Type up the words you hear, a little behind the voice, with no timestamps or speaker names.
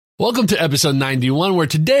Welcome to episode 91, where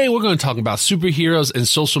today we're going to talk about superheroes and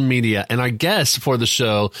social media. And our guest for the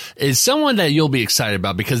show is someone that you'll be excited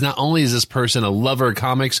about because not only is this person a lover of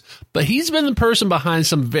comics, but he's been the person behind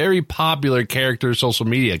some very popular character social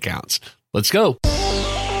media accounts. Let's go.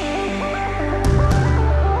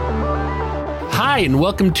 Hi, and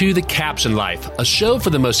welcome to The Caption Life, a show for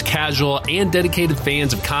the most casual and dedicated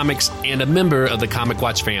fans of comics and a member of the Comic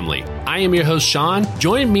Watch family. I am your host, Sean.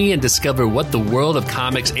 Join me and discover what the world of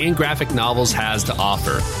comics and graphic novels has to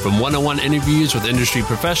offer. From one-on-one interviews with industry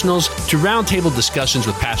professionals to roundtable discussions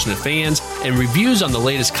with passionate fans and reviews on the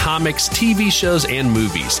latest comics, TV shows, and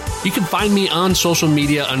movies. You can find me on social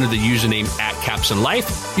media under the username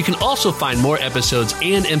 @CaptionLife. You can also find more episodes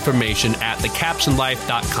and information at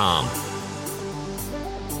thecaptionlife.com.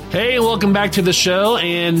 Hey, welcome back to the show,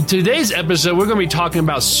 and today's episode, we're going to be talking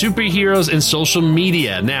about superheroes and social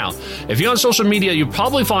media. Now, if you're on social media, you're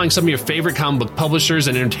probably following some of your favorite comic book publishers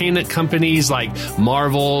and entertainment companies like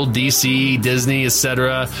Marvel, DC, Disney,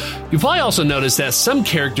 etc. You probably also noticed that some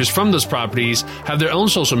characters from those properties have their own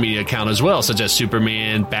social media account as well, such as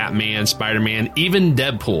Superman, Batman, Spider-Man, even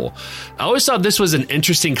Deadpool. I always thought this was an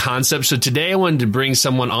interesting concept, so today I wanted to bring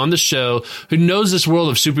someone on the show who knows this world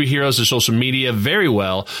of superheroes and social media very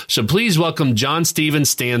well. So please welcome Jon-Stephen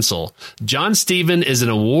Stansel. Jon-Stephen is an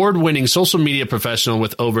award-winning social media professional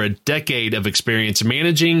with over a decade of experience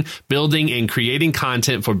managing, building, and creating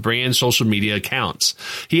content for brand social media accounts.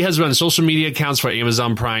 He has run social media accounts for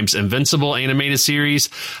Amazon Prime's Invincible animated series,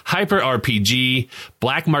 Hyper RPG,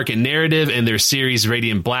 Black Market Narrative and their series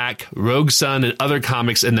Radiant Black, Rogue Sun, and other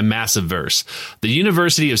comics in the Massiveverse, the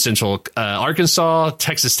University of Central Arkansas,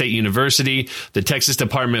 Texas State University, the Texas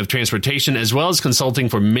Department of Transportation, as well as consulting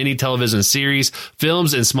for many television series,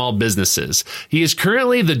 films, and small businesses. He is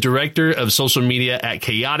currently the director of social media at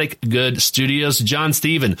Chaotic Good Studios.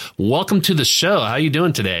 Jon-Stephen, welcome to the show. How are you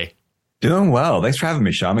doing today? Doing well. Thanks for having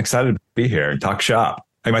me, Sean. I'm excited to be here and talk shop.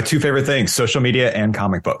 Like my two favorite things, social media and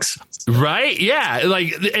comic books. Right. Yeah.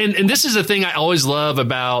 Like, and this is the thing I always love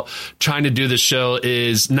about trying to do this show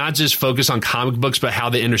is not just focus on comic books, but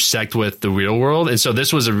how they intersect with the real world. And so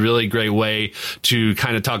this was a really great way to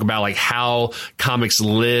kind of talk about like how comics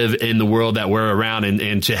live in the world that we're around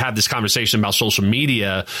and to have this conversation about social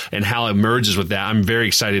media and how it merges with that. I'm very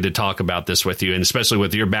excited to talk about this with you, and especially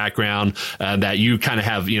with your background that you kind of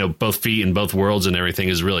have, both feet in both worlds and everything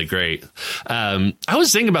is really great. I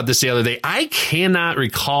was thinking about this the other day. I cannot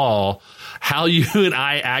recall how you and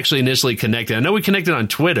I actually initially connected. I know we connected on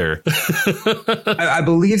Twitter. I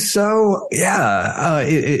believe so. Yeah.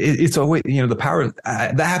 It's always, the power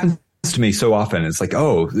that happens to me so often. It's like,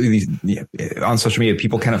 on social media,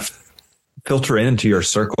 people kind of filter into your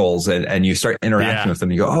circles and you start interacting with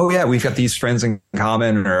them. You go, oh yeah, we've got these friends in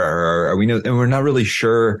common or we know, and we're not really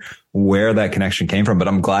sure where that connection came from, but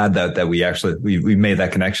I'm glad that we actually, we made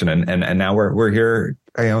that connection and now we're here,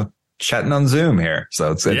 chatting on Zoom here.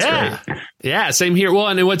 So it's great. Yeah. Same here. Well,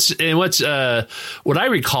 and what I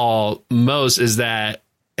recall most is that,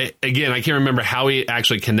 again, I can't remember how we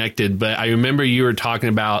actually connected, but I remember you were talking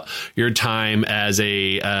about your time as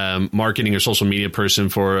a marketing or social media person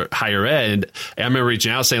for higher ed. And I remember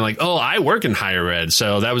reaching out saying like, oh, I work in higher ed.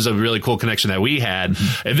 So that was a really cool connection that we had.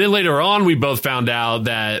 Mm-hmm. And then later on, we both found out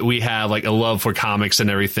that we have like a love for comics and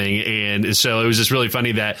everything. And so it was just really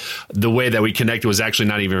funny that the way that we connected was actually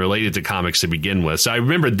not even related to comics to begin with. So I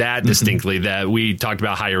remember that distinctly, that we talked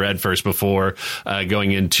about higher ed first before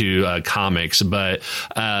going into comics. But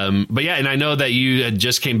yeah, and I know that you had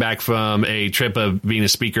just came back from a trip of being a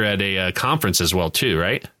speaker at a conference as well, too,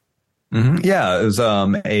 right? Mm-hmm. Yeah, it was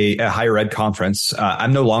a higher ed conference.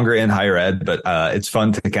 I'm no longer in higher ed, but it's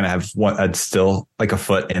fun to kind of have still like a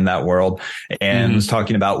foot in that world. And was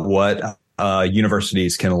talking about what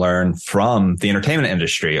universities can learn from the entertainment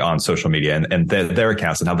industry on social media and their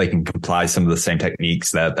accounts and how they can apply some of the same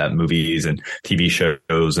techniques that movies and TV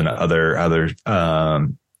shows and other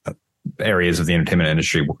areas of the entertainment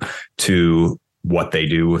industry to what they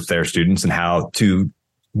do with their students and how to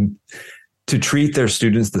treat their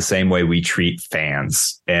students the same way we treat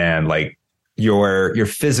fans. And like your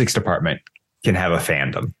physics department can have a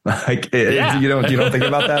fandom. Like you don't think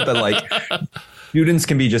about that, but like students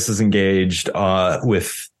can be just as engaged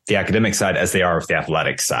with the academic side as they are with the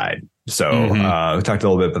athletic side. So we talked a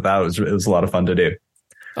little bit about that. It was a lot of fun to do.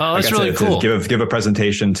 Oh, that's really cool. To give a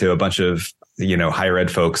presentation to a bunch of, higher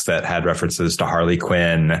ed folks that had references to Harley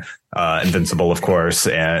Quinn, Invincible, of course,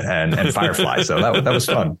 and Firefly. So that was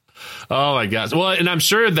fun. Oh my gosh. Well, and I'm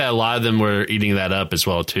sure that a lot of them were eating that up as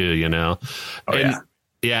well, too, Oh, yeah.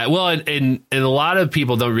 Yeah. Well, and a lot of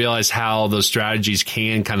people don't realize how those strategies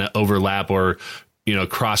can kind of overlap or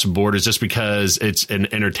cross borders. Just because it's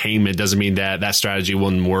an entertainment doesn't mean that strategy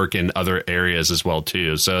wouldn't work in other areas as well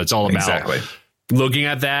too. So it's all about looking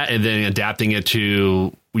at that and then adapting it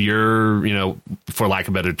to your, for lack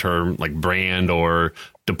of a better term, like brand or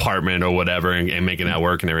department or whatever, and making that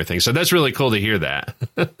work and everything. So that's really cool to hear that.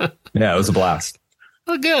 Yeah, it was a blast.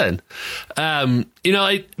 Oh, good.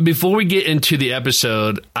 Before we get into the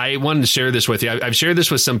episode, I wanted to share this with you. I've shared this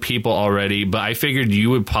with some people already, but I figured you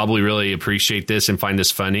would probably really appreciate this and find this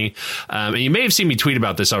funny. And you may have seen me tweet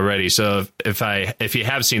about this already. So if you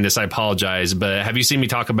have seen this, I apologize. But have you seen me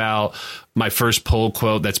talk about my first pull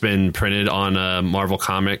quote that's been printed on a Marvel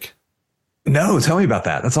comic? No, tell me about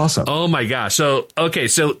that. That's awesome. Oh my gosh. So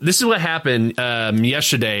this is what happened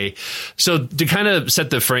yesterday. So to kind of set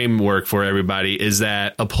the framework for everybody is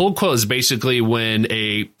that a pull quote is basically when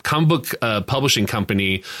a comic book publishing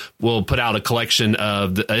company will put out a collection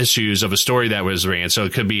of the issues of a story that was ran. So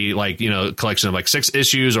it could be like, a collection of like 6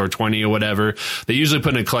 issues or 20 or whatever. They usually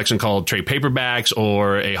put in a collection called trade paperbacks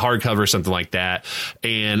or a hardcover or something like that.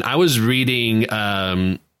 And I was reading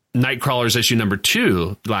Nightcrawler's issue number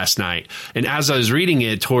 2 last night. And as I was reading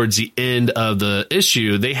it towards the end of the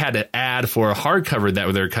issue, they had an ad for a hardcover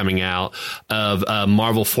that they're coming out of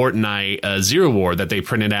Marvel Fortnite Zero War that they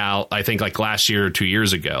printed out, I think like last year or 2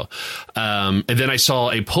 years ago. And then I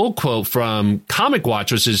saw a pull quote from Comic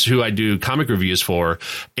Watch, which is who I do comic reviews for.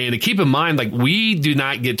 And to keep in mind, like, we do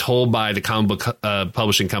not get told by the comic book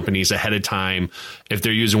publishing companies ahead of time if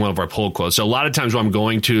they're using one of our pull quotes. So a lot of times when I'm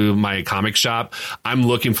going to my comic shop, I'm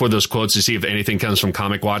looking for those quotes to see if anything comes from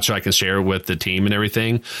Comic Watch so I can share it with the team and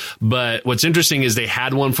everything. But what's interesting is they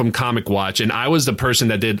had one from Comic Watch, and I was the person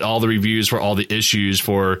that did all the reviews for all the issues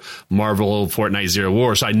for Marvel Fortnite Zero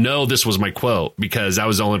War. So I know this was my quote because I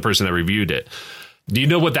was the only person that reviewed it. Do you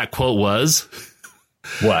know what that quote was?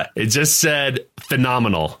 What? It just said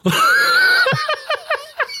phenomenal.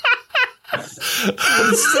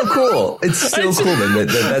 It's so cool. It's so cool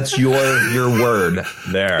that's your word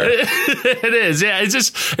there. It is. Yeah. It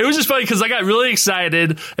was just funny because I got really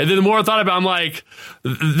excited. And then the more I thought about it, I'm like,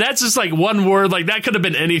 that's just like one word. Like, that could have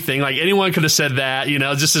been anything. Like, anyone could have said that,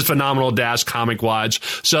 just as phenomenal - Comic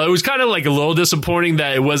Watch. So it was kind of like a little disappointing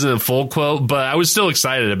that it wasn't a full quote, but I was still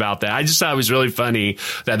excited about that. I just thought it was really funny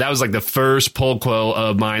that was like the first pull quote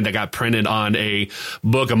of mine that got printed on a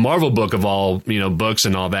Marvel book of all, books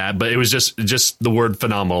and all that. But it was just the word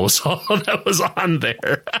phenomenal was all that was on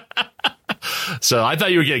there. So I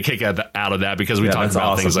thought you would get a kick out of that because we talked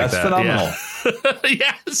about things like that. Phenomenal.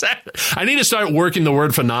 Yeah, exactly. I need to start working the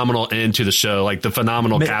word phenomenal into the show, like the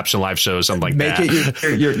phenomenal caption live show, something like that. Make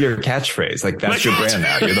it your catchphrase. Like, that's your brand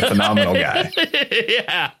now. You're the phenomenal guy.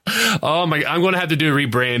 Yeah. Oh my! I'm going to have to do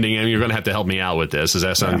rebranding, and you're going to have to help me out with this. Does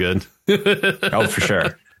that sound good? Oh, for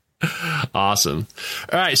sure. Awesome.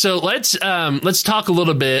 All right, so let's talk a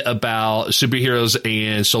little bit about superheroes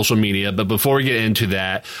and social media. But before we get into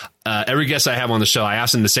that, every guest I have on the show, I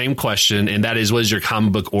ask them the same question, and that is, what is your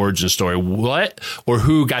comic book origin story? What or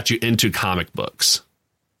who got you into comic books?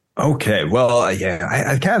 Okay, well,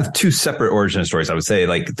 I kind of 2 separate origin stories. I would say,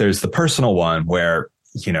 like, there's the personal one where,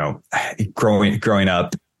 growing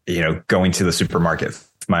up, going to the supermarket.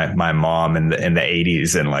 My mom in the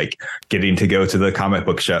 80s and like getting to go to the comic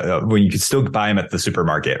book show when you could still buy them at the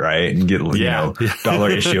supermarket, right? And get, dollar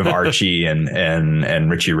issue of Archie and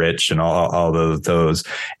Richie Rich and all those.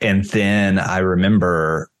 And then I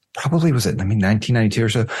remember, probably was it, 1992 or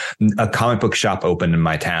so, a comic book shop opened in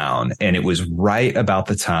my town, and it was right about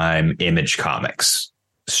the time Image Comics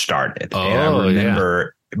started. Oh,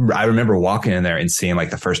 and I remember walking in there and seeing like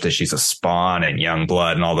the first issues of Spawn and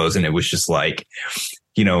Youngblood and all those. And it was just like,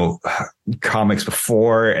 comics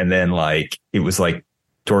before. And then like, it was like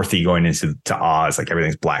Dorothy going into Oz, like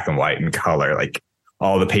everything's black and white in color. Like,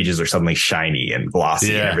 all the pages are suddenly shiny and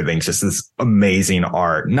glossy and everything's just this amazing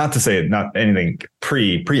art. Not to say not anything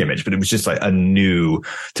pre-image, but it was just like to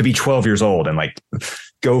be 12 years old and like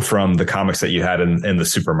go from the comics that you had in the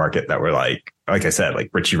supermarket that were like I said, like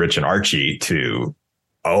Richie Rich and Archie to,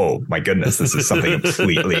 oh my goodness, this is something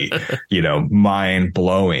completely, mind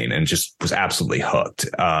blowing, and just was absolutely hooked.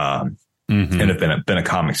 And have been a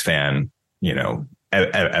comics fan,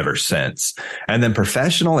 ever since. And then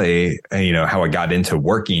professionally, how I got into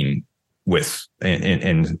working with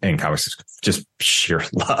in comics is just sheer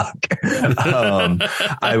luck.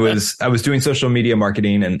 I was doing social media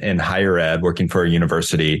marketing in higher ed, working for a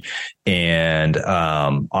university, and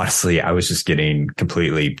honestly, I was just getting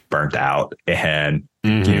completely burnt out, and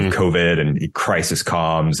COVID and crisis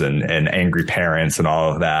comms and angry parents and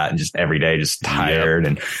all of that, and just every day just tired.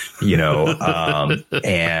 And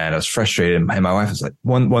and I was frustrated. And my wife was like,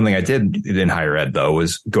 one thing I did in higher ed though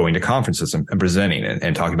was going to conferences and presenting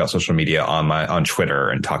and talking about social media on Twitter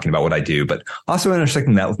and talking about what I do, but also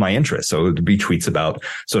intersecting that with my interests. So it would be tweets about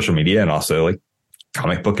social media and also like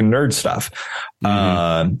comic book and nerd stuff.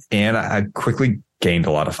 And I quickly gained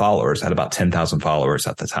a lot of followers. I had about 10,000 followers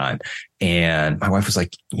at the time. And my wife was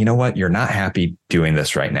like, you know what? You're not happy doing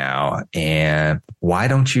this right now. And why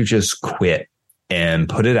don't you just quit and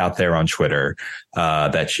put it out there on Twitter,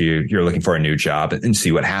 that you're looking for a new job and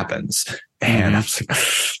see what happens. And I was like,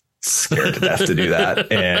 scared to death to do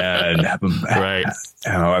that. And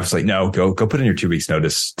I was like, no, go put in your 2 weeks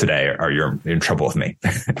notice today or you're in trouble with me.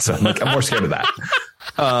 So I'm like, I'm more scared of that.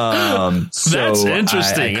 That's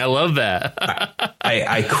interesting. I love that.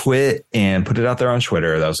 I quit and put it out there on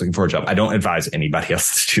Twitter that I was looking for a job. I don't advise anybody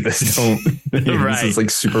else to do this. This is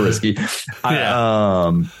like super risky.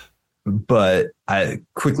 But I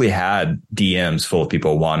quickly had DMs full of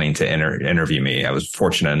people wanting to interview me. I was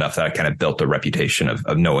fortunate enough that I kind of built a reputation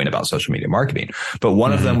of knowing about social media marketing. But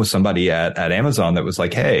one of them was somebody at Amazon that was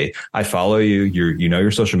like, hey, I follow you. You know your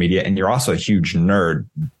social media, and you're also a huge nerd.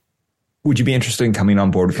 Would you be interested in coming on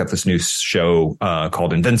board? We've got this new show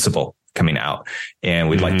called Invincible coming out, and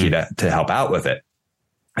we'd like you to help out with it.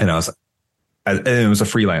 And and it was a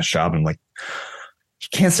freelance job. And I'm like, you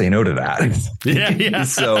can't say no to that. Yeah.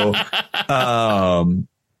 So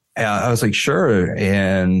I was like, sure.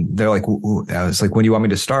 And they're like, I was like, when do you want me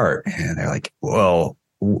to start? And they're like, well,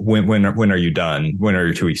 when are you done? When are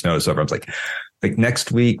your 2 weeks notice over? I was like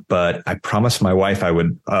next week, but I promised my wife I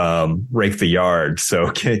would rake the yard. So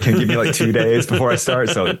can you give me like 2 days before I start?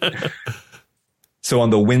 So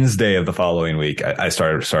on the Wednesday of the following week, I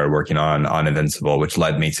started working on Invincible, which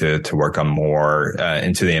led me to work on more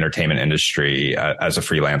into the entertainment industry as a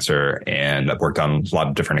freelancer. And I've worked on a lot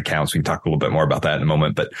of different accounts. We can talk a little bit more about that in a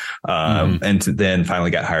moment. But and then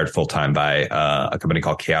finally got hired full time by a company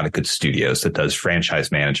called Chaotic Good Studios that does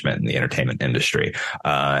franchise management in the entertainment industry.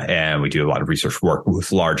 And we do a lot of research work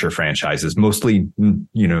with larger franchises. Mostly,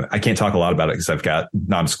 I can't talk a lot about it because I've got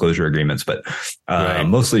non-disclosure agreements, but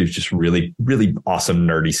mostly it's just really, really awesome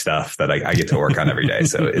nerdy stuff that I get to work on every day.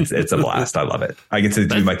 So it's a blast. I love it. I get to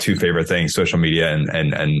do my two favorite things: social media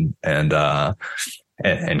and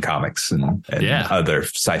comics and other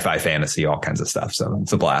sci-fi, fantasy, all kinds of stuff. So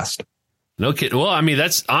it's a blast. No kidding. Well, I mean,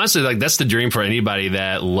 that's honestly that's the dream for anybody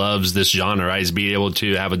that loves this genre, right? Is being able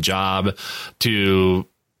to have a job to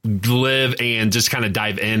live and just kind of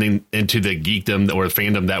dive into the geekdom or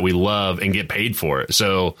fandom that we love and get paid for it.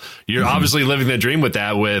 So you're obviously living the dream with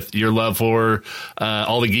that, with your love for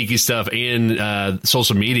all the geeky stuff and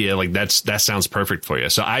social media. Like that sounds perfect for you.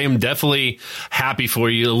 So I am definitely happy for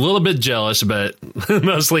you. A little bit jealous, but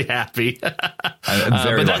mostly happy. I'm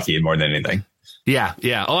very lucky more than anything. Yeah.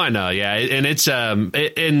 Oh, I know. Yeah. And it's, but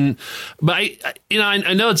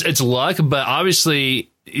I know it's luck, but obviously,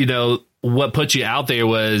 what put you out there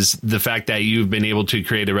was the fact that you've been able to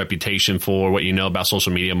create a reputation for what you know about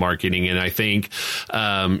social media marketing. And I think,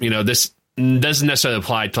 this doesn't necessarily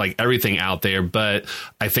apply to like everything out there, but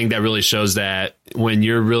I think that really shows that when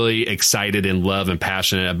you're really excited and love and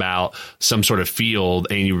passionate about some sort of field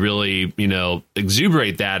and you really,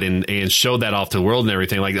 exuberate that and show that off to the world and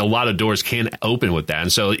everything, like a lot of doors can open with that.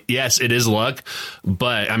 And so, yes, it is luck,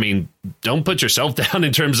 but I mean, don't put yourself down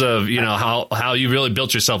in terms of, how you really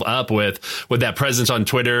built yourself up with that presence on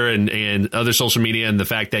Twitter and other social media, and the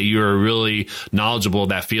fact that you're really knowledgeable of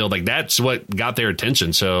that field. Like that's what got their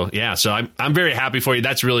attention. So, yeah, so I'm very happy for you.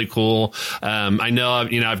 That's really cool. I know,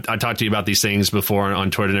 I've talked to you about these things before on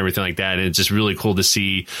Twitter and everything like that. And it's just really cool to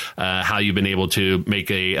see how you've been able to make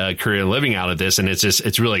a career and living out of this. And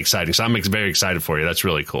it's really exciting. So I'm very excited for you. That's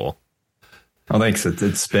really cool. Oh, thanks.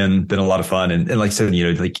 It's been a lot of fun. And like I said,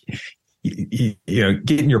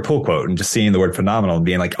 getting your pull quote and just seeing the word phenomenal and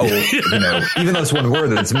being like, oh, even though it's one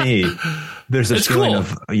word, that's me. There's this feeling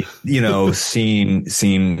of,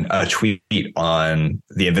 seeing a tweet on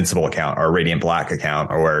the Invincible account or Radiant Black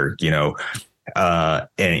account or,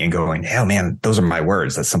 and going, hell man, those are my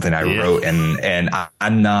words. That's something I wrote. And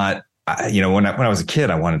I'm not, when I was a kid,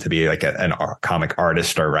 I wanted to be like a comic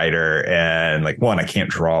artist or writer. And like, I can't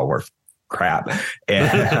draw worth crap.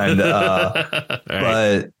 And,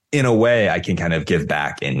 but in a way, I can kind of give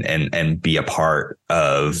back and be a part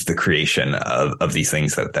of the creation of these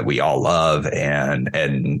things that we all love and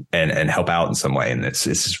help out in some way. And it's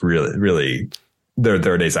just really, there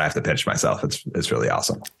are days I have to pinch myself. It's really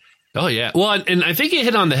awesome. Oh, yeah. Well, and I think you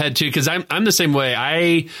hit on the head, too, because I'm the same way.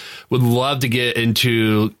 I would love to get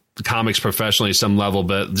into comics professionally at some level,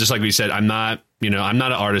 but just like we said, I'm not an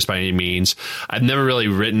artist by any means. I've never really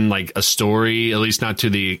written like a story, at least not to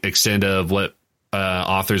the extent of what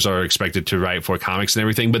authors are expected to write for comics and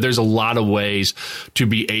everything. But there's a lot of ways to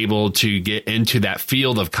be able to get into that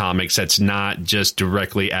field of comics that's not just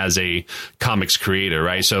directly as a comics creator,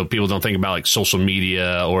 right? So people don't think about like social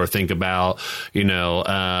media or think about,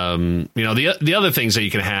 the other things that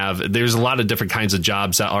you can have. There's a lot of different kinds of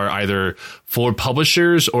jobs that are either for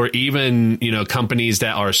publishers or even, companies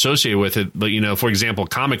that are associated with it. But, for example,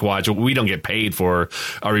 Comic Watch, we don't get paid for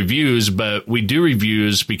our reviews, but we do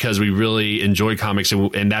reviews because we really enjoy comics,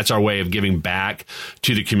 and that's our way of giving back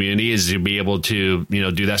to the community, is to be able to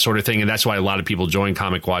do that sort of thing. And that's why a lot of people join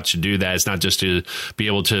Comic Watch, to do that. It's not just to be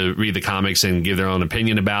able to read the comics and give their own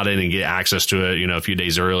opinion about it and get access to it a few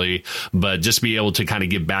days early, but just be able to kind of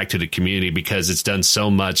give back to the community, because it's done so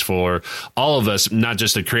much for all of us, not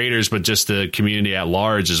just the creators but just the community at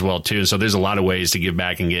large as well too. And so there's a lot of ways to give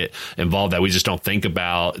back and get involved that we just don't think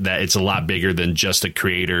about, that it's a lot bigger than just the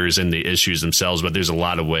creators and the issues themselves, but there's a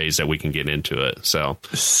lot of ways that we can get into it. So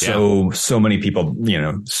many people,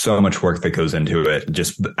 so much work that goes into it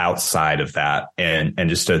just outside of that, and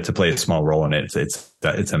just to play a small role in it.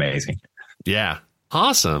 It's amazing. Yeah.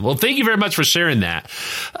 Awesome. Well, thank you very much for sharing that.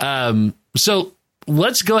 So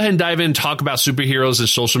let's go ahead and dive in and talk about superheroes and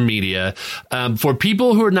social media. For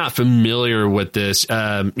people who are not familiar with this,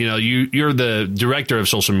 you're the director of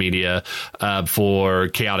social media for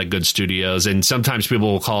Chaotic Good Studios. And sometimes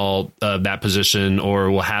people will call that position,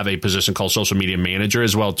 or will have a position called social media manager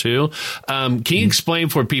as well, too. Can you explain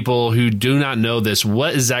for people who do not know this,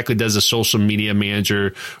 what exactly does a social media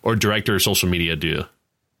manager or director of social media do?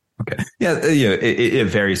 Okay. Yeah. It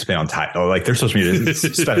varies on title. Like there's social media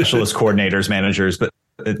specialists, coordinators, managers, but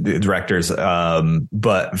directors,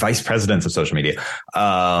 but vice presidents of social media.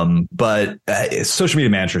 But social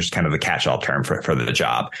media manager is kind of the catch-all term for the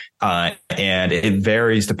job. And it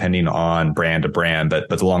varies depending on brand to brand. But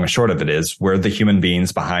the long and short of it is, we're the human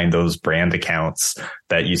beings behind those brand accounts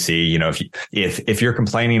that you see. If you're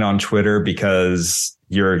complaining on Twitter because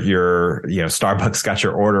your Starbucks got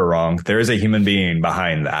your order wrong, there is a human being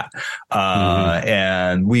behind that.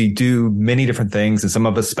 And we do many different things, and some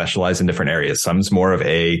of us specialize in different areas. Some's more of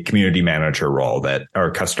a community manager role,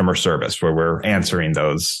 or customer service, where we're answering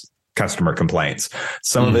those customer complaints.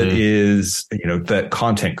 Some of it is, the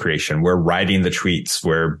content creation. We're writing the tweets,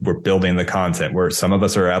 we're building the content, where some of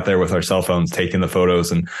us are out there with our cell phones taking the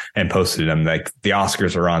photos and posting them. Like the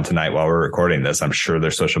Oscars are on tonight while we're recording this. I'm sure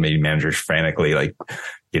there's social media managers frantically live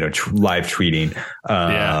tweeting,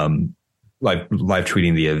 live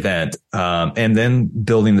tweeting the event, and then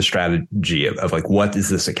building the strategy of like, what does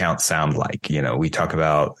this account sound like? We talk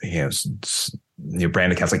about,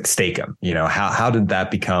 brand accounts like Steakum. How did that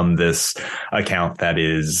become this account that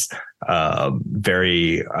is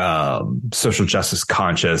very social justice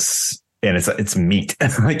conscious, and it's meat,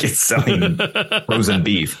 like it's selling frozen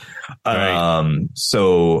beef. Right.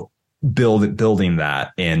 So building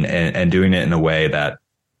that and doing it in a way that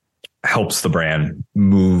helps the brand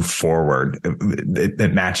move forward.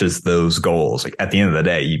 It matches those goals. Like at the end of the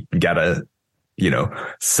day, you gotta,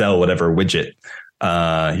 sell whatever widget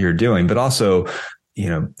you're doing, but also,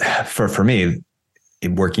 for me,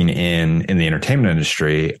 working in the entertainment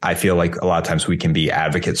industry, I feel like a lot of times we can be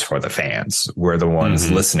advocates for the fans. We're the ones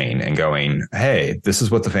listening and going, hey, this is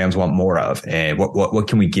what the fans want more of. And what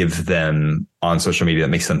can we give them on social media that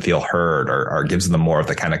makes them feel heard, or gives them more of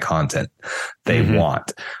the kind of content they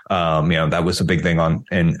want? That was a big thing on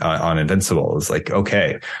Invincible. It's like,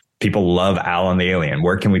 okay, people love Alan the Alien.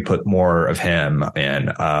 Where can we put more of him?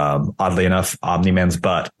 And oddly enough, Omni-Man's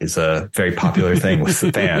butt is a very popular thing with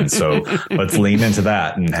the fans. So let's lean into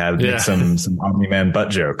that and make some Omni-Man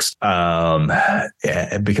butt jokes.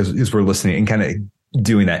 Because we're listening and kind of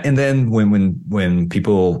doing that. And then when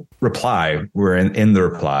people reply, we're in the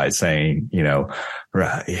reply saying,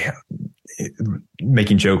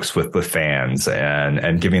 making jokes with fans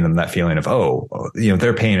and giving them that feeling of,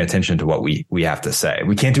 they're paying attention to what we have to say.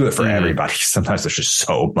 We can't do it for everybody. Sometimes there's just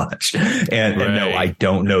so much. And no, I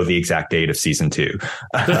don't know the exact date of season 2.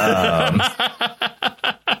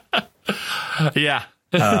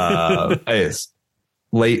 It's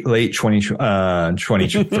late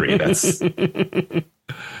 2023. That's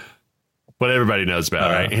what everybody knows about,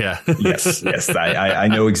 right? Yeah. yes. I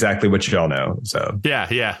know exactly what y'all know. So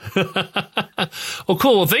yeah. Well,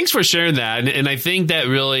 cool. Well, thanks for sharing that. And I think that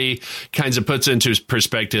really kind of puts into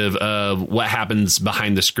perspective of what happens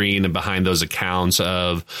behind the screen and behind those accounts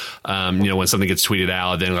of, when something gets tweeted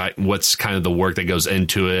out, then like what's kind of the work that goes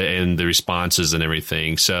into it and the responses and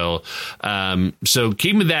everything. So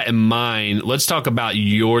keeping that in mind, let's talk about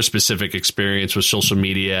your specific experience with social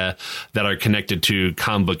media that are connected to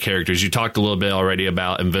comic book characters. You talked a little bit already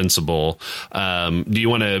about Invincible. Do you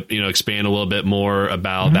want to, expand a little bit more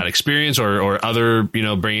about that experience or other,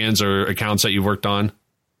 brands or accounts that you've worked on?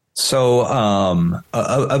 So,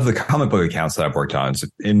 of the comic book accounts that I've worked on,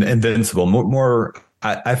 in Invincible,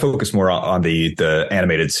 I focus more on the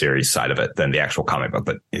animated series side of it than the actual comic book,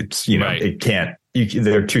 but it's, right. It can't,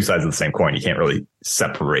 they're two sides of the same coin. You can't really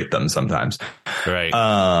separate them sometimes. Right.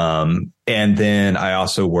 And then I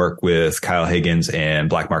also work with Kyle Higgins and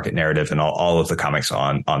Black Market Narrative and all of the comics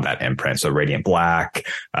on that imprint. So Radiant Black,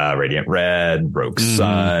 Radiant Red, Rogue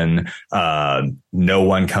Sun, No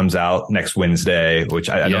One comes out next Wednesday, which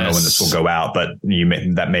I don't know when this will go out, but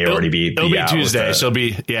that may already be. It'll be Tuesday. So it'll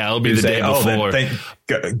be Tuesday. The day before.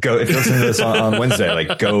 Go if you're listening to this on Wednesday,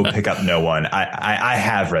 like go pick up No One. I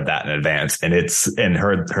have read that in advance and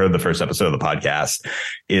heard the first episode of the podcast.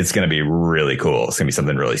 It's going to be really cool. It's going to be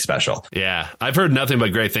something really special. Yeah. I've heard nothing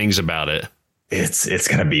but great things about it. It's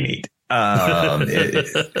going to be neat. I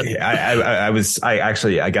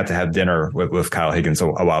got to have dinner with Kyle Higgins a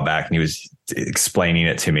while back, and he was explaining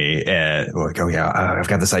it to me, and like, oh yeah, I've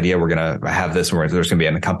got this idea. We're going to have this, and there's going to be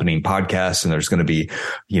an accompanying podcast, and there's going to be,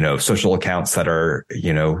 social accounts that are,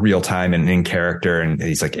 real time and in character. And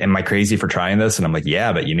he's like, am I crazy for trying this? And I'm like,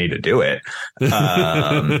 yeah, but you need to do it.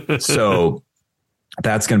 So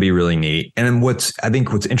that's going to be really neat. And then what's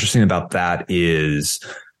interesting about that is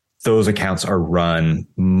those accounts are run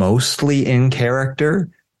mostly in character.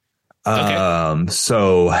 Okay.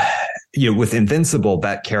 So, with Invincible,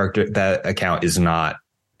 that account is not,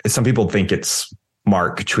 some people think it's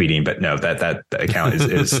Mark tweeting, but no, that account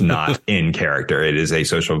is not in character. It is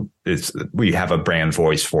we have a brand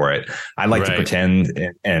voice for it. I like to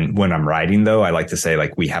pretend. And when I'm writing though, I like to say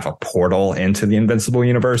like we have a portal into the Invincible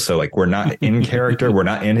universe. So like we're not in character. We're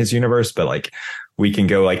not in his universe, but like we can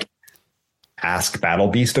go like ask Battle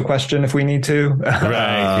Beast a question if we need to.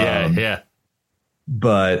 Right. Yeah.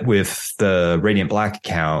 But with the Radiant Black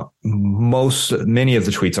account, many of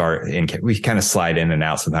the tweets we kind of slide in and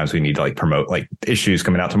out. Sometimes we need to like promote like issues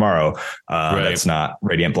coming out tomorrow. That's not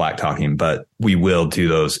Radiant Black talking, but we will do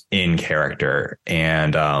those in character.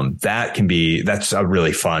 And, that's a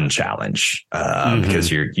really fun challenge,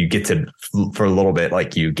 because you get to, for a little bit,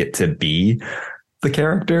 like you get to be the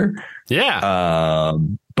character. Yeah.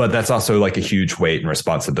 But that's also like a huge weight and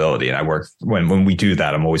responsibility. And I work when we do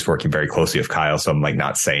that, I'm always working very closely with Kyle. So I'm like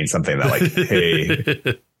not saying something that like,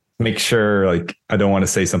 hey, make sure like I don't want to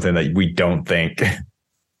say something that we don't think,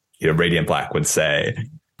 Radiant Black would say.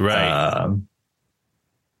 Right.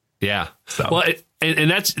 Yeah. So. Well, and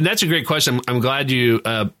that's a great question. I'm glad you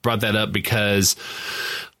brought that up, because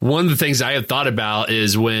one of the things I have thought about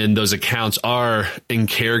is when those accounts are in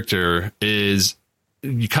character is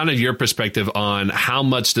kind of your perspective on how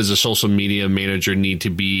much does a social media manager need to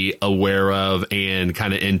be aware of and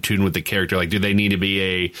kind of in tune with the character? Like, do they need to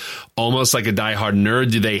be almost like a diehard nerd?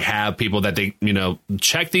 Do they have people that they,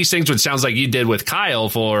 check these things, which sounds like you did with Kyle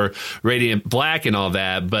for Radiant Black and all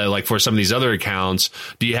that. But like for some of these other accounts,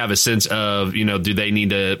 do you have a sense of, do they need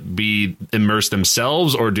to be immersed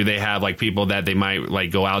themselves, or do they have like people that they might like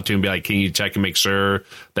go out to and be like, can you check and make sure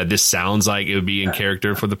that this sounds like it would be in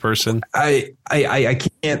character for the person? I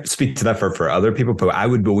can't speak to that for other people, but I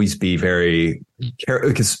would always be very careful,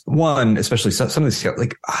 because one, especially some of these,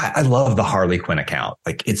 like I love the Harley Quinn account.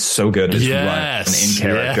 Like it's so good. It's run in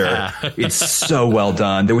character. Yeah. It's so well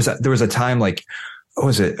done. There was a time like, what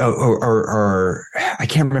was it? Or I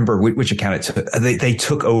can't remember which account it took. They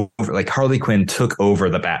took over, like Harley Quinn took over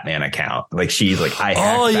the Batman account. Like she's like, I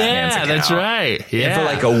hacked Batman's account. That's right. Yeah. And for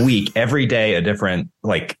like a week, every day, a different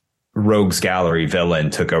like Rogues Gallery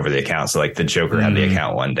villain took over the account. So like the Joker had the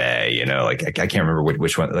account one day, like I can't remember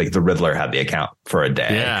which one, like the Riddler had the account for a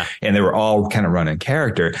day, and they were all kind of running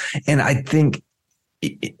character. And I think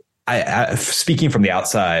I speaking from the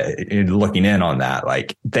outside and looking in on that,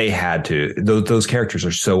 like they had to, those characters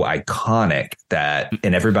are so iconic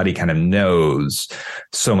and everybody kind of knows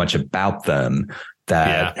so much about them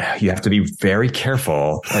that you have to be very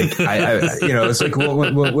careful. Like it's like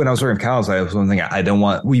when I was working with Cal, I was one thing I don't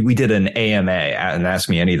want. We did an AMA and Ask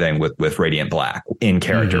Me Anything with Radiant Black in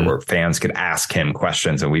character, where fans could ask him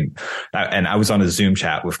questions, and I was on a Zoom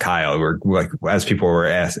chat with Kyle. We're like, as people were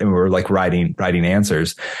asked, and we were like writing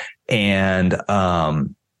answers, and I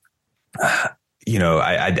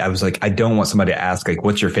was like, I don't want somebody to ask like,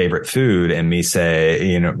 what's your favorite food, and me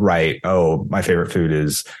say, oh, my favorite food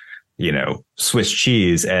is, Swiss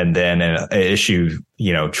cheese. And then in issue,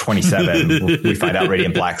 27, we find out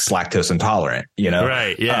Radiant Black's lactose intolerant,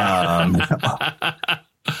 Right. Yeah.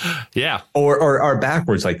 Yeah. Or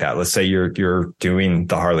backwards like that. Let's say you're doing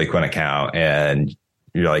the Harley Quinn account and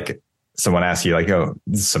you're like, someone asks you like, oh,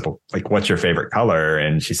 this is simple. Like, what's your favorite color?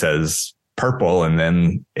 And she says purple. And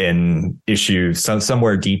then in issue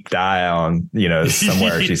somewhere deep down,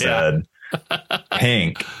 somewhere she said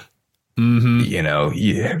pink.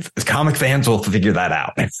 Comic fans will figure that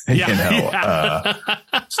out.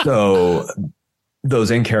 So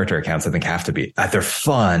those in character accounts, I think, have to be, they're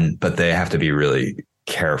fun, but they have to be really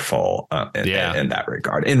careful in that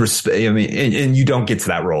regard. In respect, and you don't get to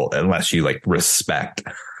that role unless you like respect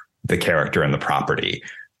the character and the property,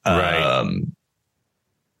 right?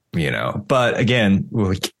 But again,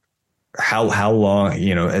 like, how long?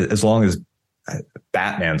 As long as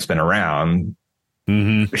Batman's been around.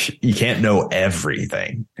 You can't know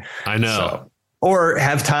everything. I know. Or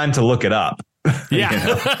have time to look it up.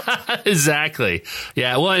 Yeah, exactly.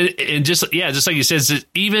 Yeah. Well, and just like you said,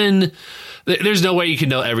 even there's no way you can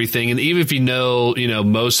know everything. And even if you know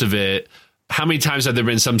most of it, how many times have there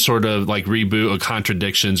been some sort of like reboot or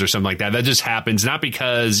contradictions or something like that? That just happens, not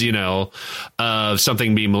because, of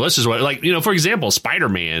something being malicious. Like, for example,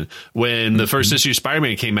 Spider-Man, when the first issue of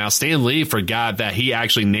Spider-Man came out, Stan Lee forgot that he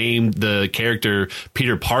actually named the character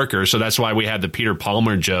Peter Parker. So that's why we had the Peter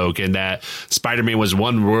Palmer joke, and that Spider-Man was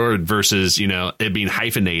one word versus, it being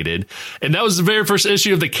hyphenated. And that was the very first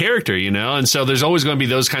issue of the character, and so there's always going to be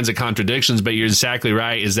those kinds of contradictions. But you're exactly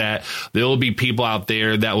right, is that there will be people out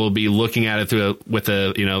there that will be looking at it with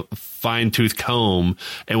a fine tooth comb,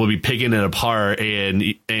 and we'll be picking it apart, and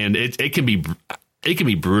it can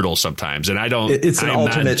be brutal sometimes. And it's an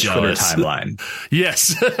alternate Twitter timeline.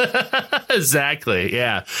 Yes, exactly.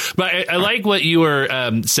 Yeah. But I like what you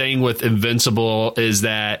were saying with Invincible, is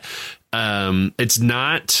that it's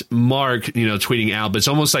not Mark, tweeting out, but it's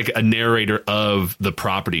almost like a narrator of the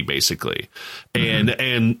property, basically.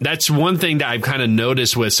 And that's one thing that I've kind of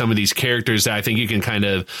noticed with some of these characters that I think you can kind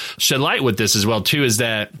of shed light with this as well, too, is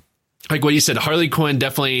that, like what you said, Harley Quinn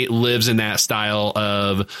definitely lives in that style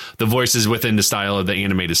of the voices within the style of the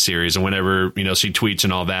animated series. And whenever, she tweets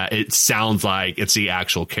and all that, it sounds like it's the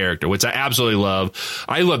actual character, which I absolutely love.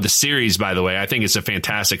 I love the series, by the way. I think it's a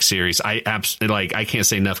fantastic series. I can't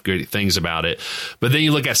say enough good things about it. But then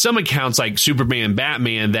you look at some accounts like Superman,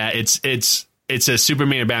 Batman, that it's a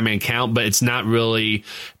Superman and Batman account, but it's not really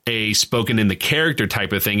a spoken in the character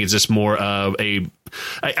type of thing. It's just more of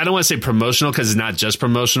I don't want to say promotional, because it's not just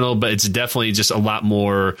promotional, but it's definitely just a lot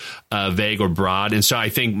more vague or broad. And so I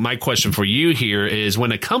think my question for you here is,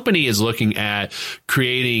 when a company is looking at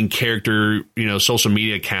creating character, social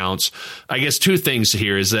media accounts, I guess two things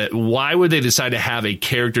here is that, why would they decide to have a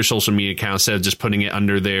character social media account instead of just putting it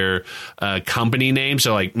under their company name?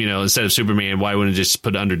 So like, instead of Superman, why wouldn't it just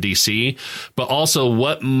put it under DC? But also,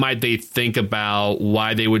 what might they think about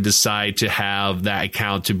why they would decide to have that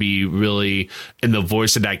account to be really in the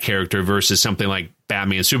voice of that character versus something like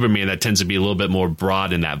Batman and Superman that tends to be a little bit more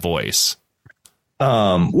broad in that voice?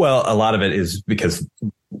 Well, a lot of it is because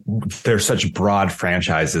they're such broad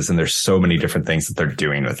franchises and there's so many different things that they're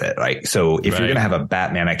doing with it. Like, so if you're going to have a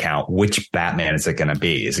Batman account, which Batman is it going to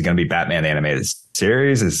be? Is it going to be Batman the Animated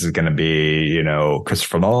Series? Is it going to be,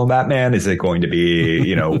 Christopher Nolan Batman? Is it going to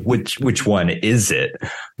be, which one is it?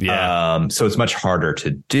 Yeah. So it's much harder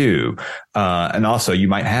to do. And also you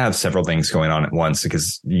might have several things going on at once,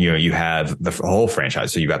 because, you have the whole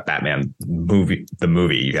franchise. So you've got Batman the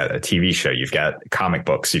movie, you got a TV show, you've got comic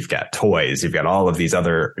books, you've got toys, you've got all of these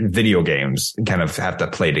other video games kind of have to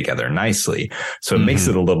play together nicely. So it makes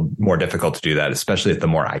it a little more difficult to do that, especially at the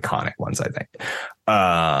more iconic ones, I think.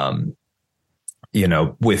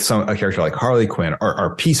 With a character like Harley Quinn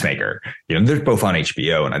or Peacemaker, they're both on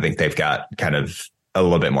HBO, and I think they've got kind of a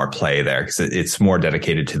little bit more play there because it's more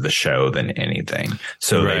dedicated to the show than anything.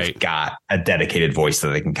 So they've got a dedicated voice that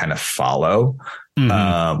they can kind of follow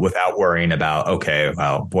without worrying about, okay,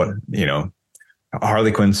 well, what,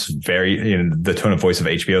 Harley Quinn's very, the tone of voice of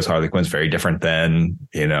HBO's Harley Quinn's very different than,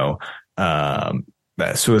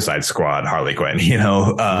 Suicide Squad Harley Quinn,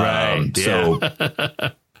 right. So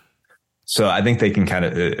So I think they can kind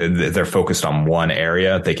of, they're focused on one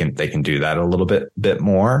area. They can do that a little bit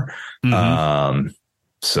more.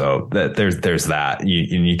 So that there's that.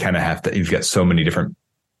 You kind of have to, you've got so many different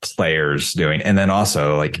players doing, and then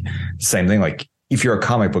also like same thing, like if you're a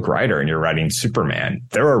comic book writer and you're writing Superman,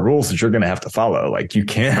 there are rules that you're going to have to follow. Like you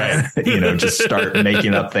can't, just start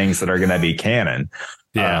making up things that are going to be canon.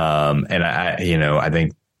 Yeah. And I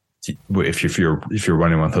think if you're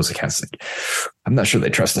running one of those accounts, like, I'm not sure they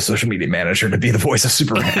trust the social media manager to be the voice of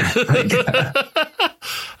Superman.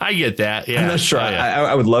 I get that. Yeah. I'm not sure.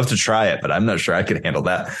 I would love to try it, but I'm not sure I could handle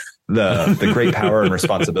that. The great power and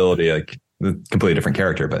responsibility, like the completely different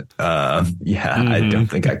character. But I don't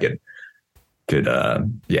think I could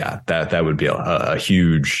that would be a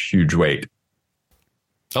huge weight.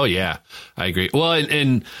 Oh yeah, I agree. Well,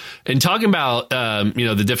 and talking about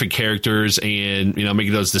the different characters and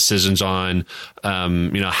making those decisions on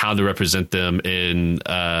how to represent them in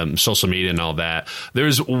social media and all that.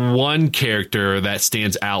 There's one character that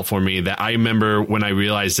stands out for me that I remember when I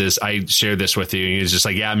realized this. I shared this with you, and it's just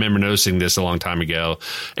like, yeah, I remember noticing this a long time ago,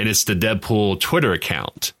 and it's the Deadpool Twitter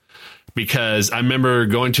account. Because I remember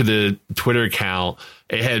going to the Twitter account,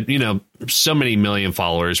 it had, so many million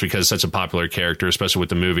followers because it's such a popular character, especially with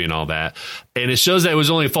the movie and all that. And it shows that it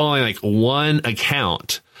was only following like one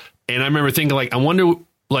account. And I remember thinking like, I wonder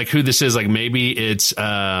like who this is. Like maybe it's,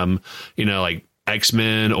 like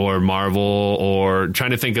X-Men or Marvel, or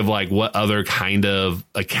trying to think of like what other kind of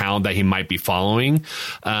account that he might be following.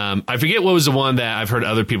 I forget what was the one that I've heard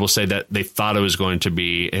other people say that they thought it was going to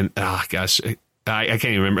be. And I can't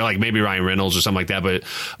even remember, like maybe Ryan Reynolds or something like that.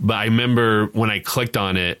 But I remember when I clicked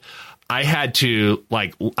on it, I had to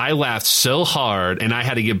I laughed so hard, and I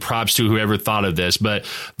had to give props to whoever thought of this. But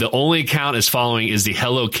the only account is following is the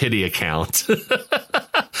Hello Kitty account,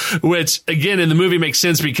 which again in the movie makes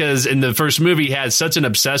sense because in the first movie he had such an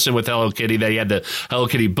obsession with Hello Kitty that he had the Hello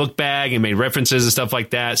Kitty book bag and made references and stuff like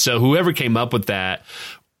that. So whoever came up with that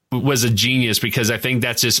was a genius, because I think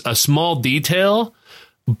that's just a small detail,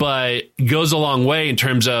 but goes a long way in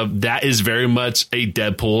terms of that is very much a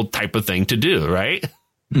Deadpool type of thing to do, right?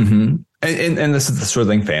 Mm-hmm. And this is the sort of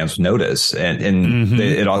thing fans notice. And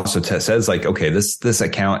it also says like, okay, this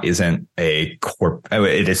account isn't a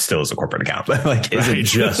it is still is a corporate account, but like isn't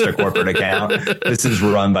just a corporate account. This is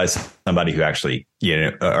run by somebody who actually,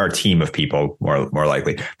 or a team of people more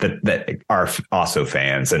likely that are also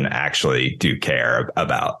fans and actually do care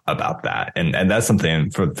about that. And that's something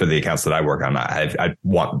for the accounts that I work on. I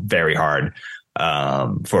want very hard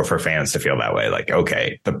for fans to feel that way. Like,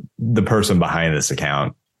 okay, the person behind this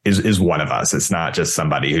account is one of us. It's not just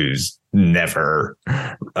somebody who's never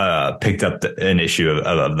picked up an issue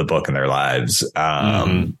of the book in their lives,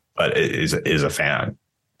 but is a fan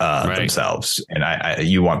themselves. And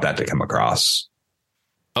you want that to come across.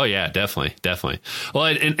 Oh, yeah, definitely. Well,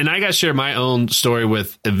 and I got to share my own story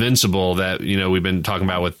with Invincible that, we've been talking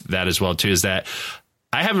about with that as well, too, is that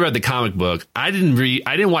I haven't read the comic book. I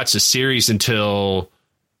didn't watch the series until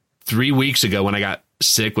 3 weeks ago when I got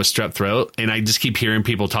sick with strep throat, and I just keep hearing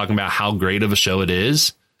people talking about how great of a show it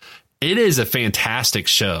is. It is a fantastic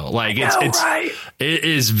show. Like it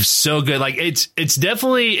is so good. Like it's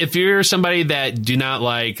definitely, if you're somebody that do not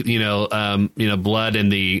like, blood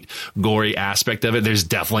and the gory aspect of it, there's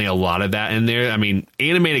definitely a lot of that in there. I mean,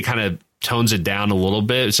 animated kind of tones it down a little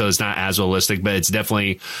bit, so it's not as realistic, but it's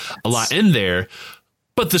definitely a lot in there.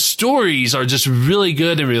 But the stories are just really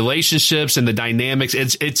good, in relationships and the dynamics.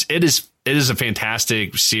 It is a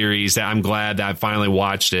fantastic series that I'm glad that I finally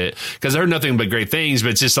watched it, because I heard nothing but great things,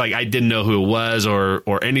 but it's just like I didn't know who it was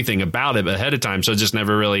or anything about it ahead of time. So it just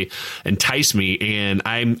never really enticed me. And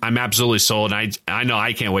I'm absolutely sold. And I know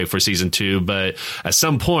I can't wait for season 2, but at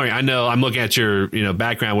some point, I know I'm looking at your,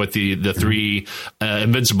 background with the 3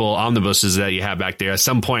 Invincible omnibuses that you have back there. At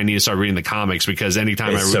some point I need to start reading the comics, because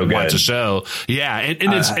anytime I watch a show,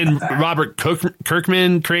 and Robert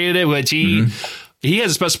Kirkman created it, which he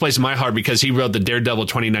has a special place in my heart because he wrote the Daredevil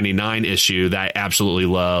 2099 issue that I absolutely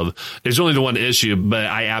love. There's only the one issue, but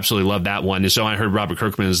I absolutely love that one. And so I heard Robert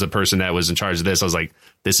Kirkman is the person that was in charge of this. I was like,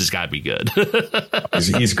 this has got to be good.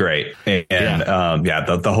 He's great. And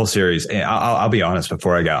the whole series. And I'll be honest,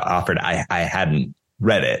 before I got offered, I hadn't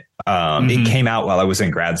read it. It came out while I was in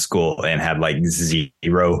grad school and had like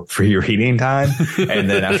 0 free reading time. And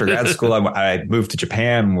then after grad school, I moved to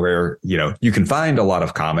Japan, where, you can find a lot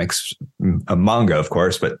of comics, manga, of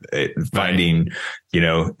course, but finding,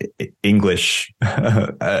 English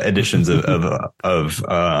editions of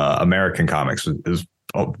American comics is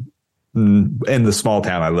in the small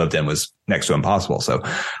town I lived in was next to impossible. So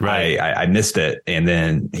I missed it. And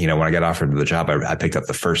then, when I got offered the job, I picked up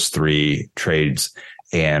the first 3 trades.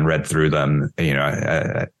 and read through them, and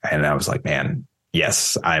I was like, man,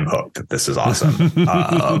 yes, I'm hooked. This is awesome.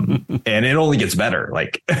 And it only gets better.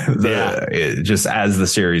 Like just as the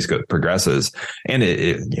series progresses, and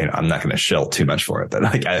I'm not going to shill too much for it, but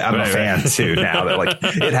like I'm a fan too now that like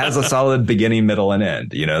it has a solid beginning, middle, and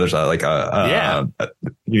end. There's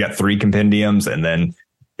you got 3 compendiums, and then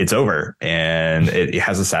it's over, and it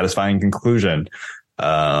has a satisfying conclusion.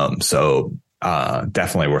 So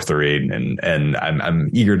definitely worth the read, and I'm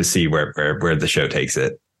eager to see where the show takes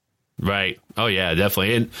it. Right. Oh, yeah,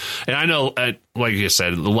 definitely. And I know, like you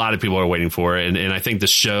said, a lot of people are waiting for it. And I think the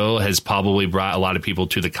show has probably brought a lot of people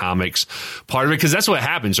to the comics part of it, because that's what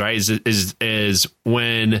happens, right? Is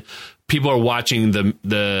when people are watching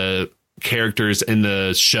the characters in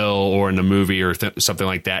the show or in the movie or something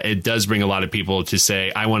like that, it does bring a lot of people to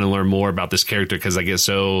say, I want to learn more about this character because I get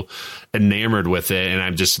so enamored with it, and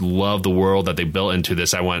I just love the world that they built into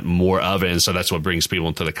this. I want more of it, and so that's what brings people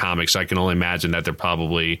into the comics. So I can only imagine that they're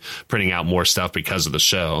probably putting out more stuff because of the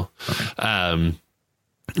show. Okay.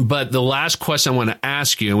 But the last question I want to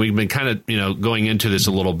ask you, and we've been kind of, going into this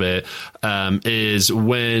a little bit, is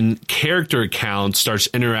when character account starts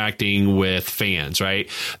interacting with fans, right?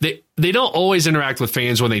 They don't always interact with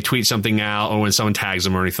fans when they tweet something out or when someone tags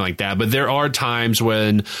them or anything like that. But there are times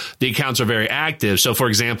when the accounts are very active. So, for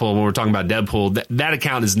example, when we're talking about Deadpool, that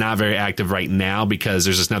account is not very active right now because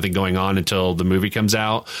there's just nothing going on until the movie comes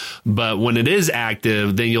out. But when it is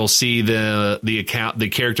active, then you'll see the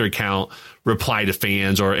character account reply to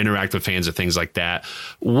fans or interact with fans or things like that.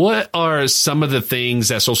 What are some of the things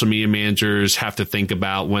that social media managers have to think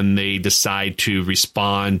about when they decide to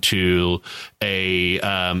respond to a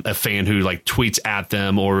fan who like tweets at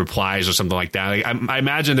them or replies or something like that? Like, I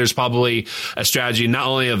imagine there's probably a strategy not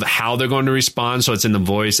only of how they're going to respond, so it's in the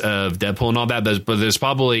voice of Deadpool and all that, but there's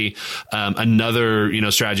probably another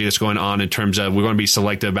strategy that's going on in terms of we're going to be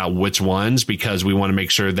selective about which ones, because we want to make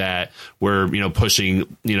sure that we're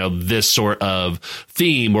pushing this sort of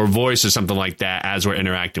theme or voice or something like that as we're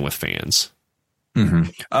interacting with fans.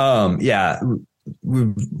 Mm-hmm.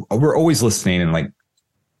 We're always listening and like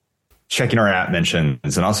checking our app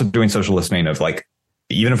mentions, and also doing social listening of like,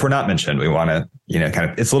 even if we're not mentioned, we want to, kind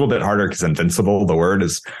of, it's a little bit harder because invincible, the word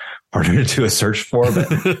is harder to do a search for,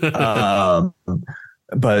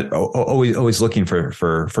 but always looking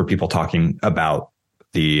for people talking about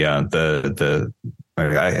the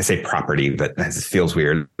I say property, but it feels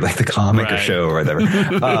weird, like the comic or show or whatever.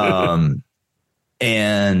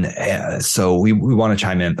 And so we want to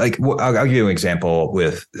chime in. Like, I'll give you an example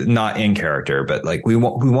with not in character, but like we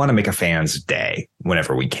want to make a fan's day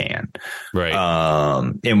whenever we can. Right.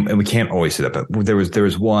 And we can't always do that, but there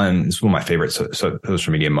was one, it's one of my favorite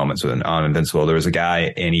social media moments on Invincible. There was a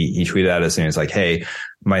guy, and he tweeted at us, and he was like, hey,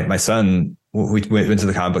 my son, we went to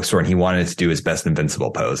the comic book store, and he wanted to do his best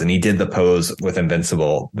Invincible pose. And he did the pose with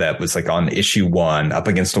Invincible that was like on issue 1 up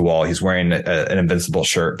against a wall. He's wearing an Invincible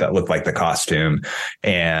shirt that looked like the costume.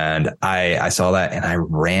 And I saw that, and I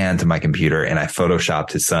ran to my computer, and I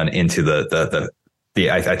photoshopped his son into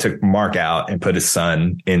I took Mark out and put his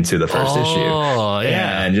son into the first issue.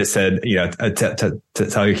 Yeah. And just said,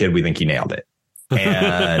 tell your kid we think he nailed it.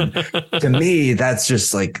 And to me, that's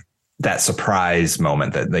just like that surprise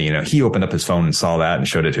moment that, he opened up his phone and saw that and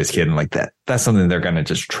showed it to his kid. And like that's something they're going to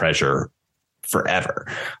just treasure forever.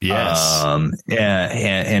 Yes.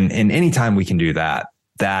 And anytime we can do that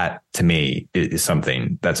to me is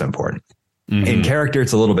something that's important. Mm-hmm. In character,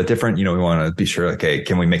 it's a little bit different. We want to be sure, okay,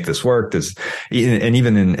 can we make this work? And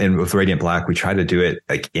even in with Radiant Black, we try to do it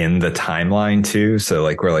like in the timeline too. So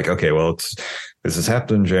like, we're like, okay, well, this has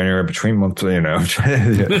happened in January between months, that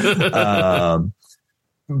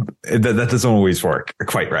doesn't always work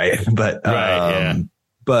quite right. But,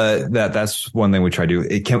 but that's one thing we try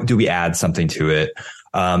to do. Do we add something to it?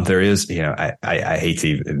 There is, I hate to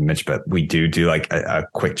even mention, but we do like a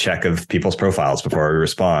quick check of people's profiles before we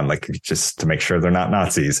respond, like just to make sure they're not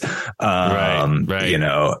Nazis. Right.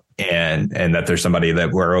 And that there's somebody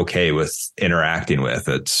that we're okay with interacting with.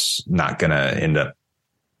 It's not going to end up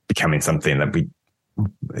becoming something that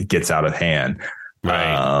gets out of hand.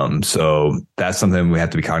 Right. So that's something we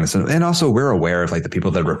have to be cognizant of. And also we're aware of like the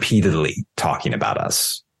people that are repeatedly talking about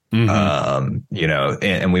us. Mm-hmm.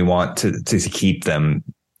 And we want to keep them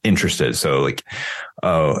interested. So like,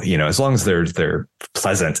 as long as they're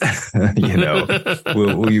pleasant,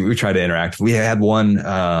 we try to interact. We had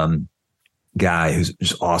one, guy who's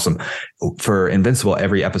just awesome. For Invincible,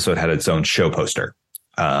 every episode had its own show poster.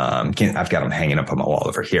 I've got them hanging up on my wall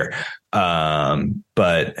over here.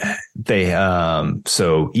 But they,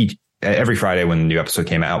 so every Friday when the new episode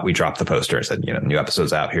came out, we dropped the poster. It said, new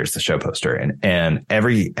episode's out. Here's the show poster. And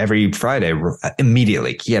every Friday,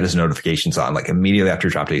 immediately, he had his notifications on. Like immediately after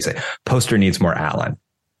he dropped it, he said, poster needs more Alan.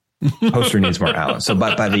 Poster needs more Alan. So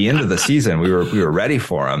by the end of the season, we were ready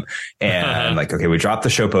for him. And like, okay, we dropped the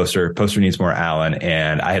show poster. Poster needs more Alan.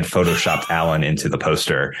 And I had photoshopped Alan into the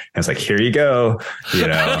poster. And it's like, here you go,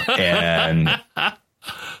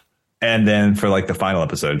 and then for like the final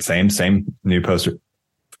episode, same new poster.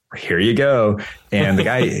 Here you go. And the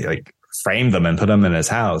guy like framed them and put them in his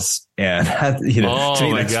house. And to me,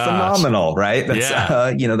 that's phenomenal, right? That's,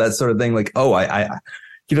 that sort of thing. Like,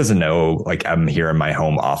 he doesn't know, like, I'm here in my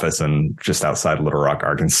home office and just outside Little Rock,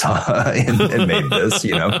 Arkansas and made this,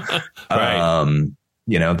 Right.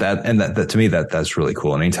 That to me, that's really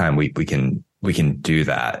cool. And anytime we can do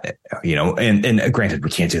that, and granted, we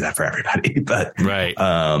can't do that for everybody, but right.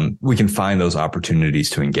 We can find those opportunities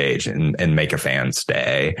to engage and make a fan's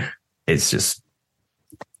day. It's just,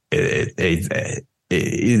 it's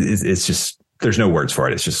just, there's no words for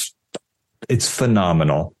it. It's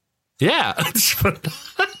phenomenal. Yeah.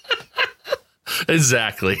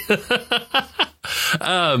 Exactly.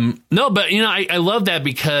 No, but I love that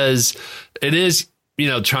because it is,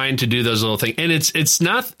 trying to do those little things. And it's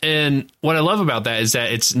not, and what I love about that is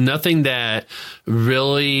that it's nothing that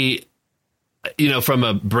really, from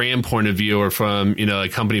a brand point of view or from, a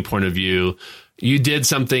company point of view, you did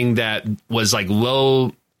something that was like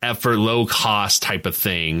low effort, low cost type of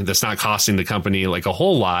thing that's not costing the company like a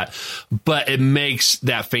whole lot, but it makes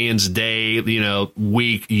that fan's day,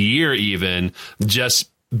 week, year, even just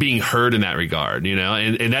being heard in that regard,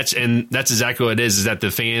 and that's exactly what it is that the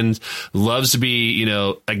fans loves to be,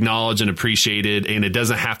 acknowledged and appreciated. And it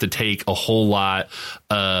doesn't have to take a whole lot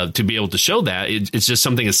to be able to show that. It's just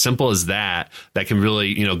something as simple as that can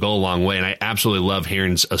really, go a long way. And I absolutely love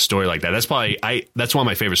hearing a story like that. That's that's one of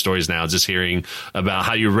my favorite stories now, just hearing about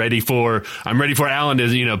how I'm ready for Alan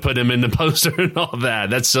to, put him in the poster and all that.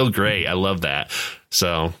 That's so great. I love that.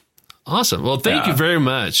 So awesome. Well, thank you very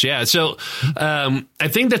much. Yeah. So I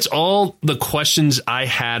think that's all the questions I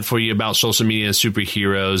had for you about social media and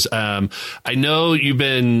superheroes. I know you've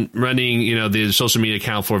been running, the social media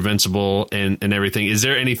account for Invincible and everything. Is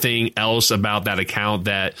there anything else about that account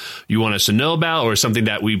that you want us to know about, or something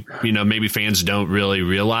that we, maybe fans don't really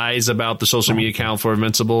realize about the social media account for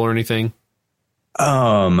Invincible or anything?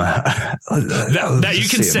 That you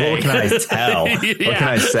can say. What can I tell? What can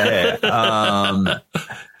I say?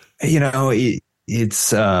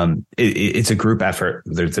 It's a group effort.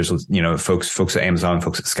 There's folks at Amazon,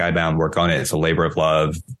 folks at Skybound work on it. It's a labor of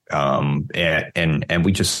love. And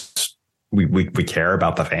we just, we care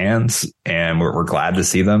about the fans, and we're glad to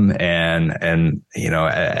see them. And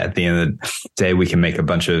at the end of the day, we can make a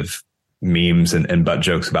bunch of memes and butt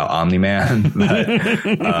jokes about Omni-Man,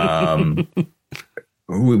 but,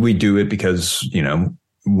 we do it because,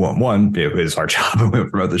 one, it is our job and we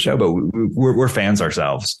promote the show, but we're fans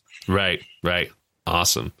ourselves. Right.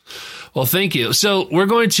 Awesome. Well, thank you. So we're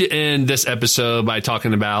going to end this episode by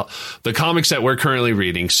talking about the comics that we're currently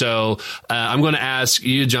reading. So I'm going to ask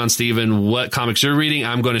you, Jon-Stephen, what comics you're reading.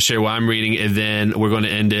 I'm going to share what I'm reading, and then we're going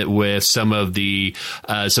to end it with some of the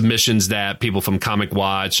submissions that people from Comic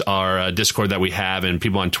Watch, our Discord that we have, and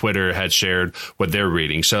people on Twitter had shared what they're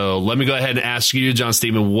reading. So let me go ahead and ask you,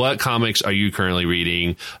 Jon-Stephen, what comics are you currently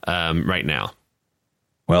reading right now?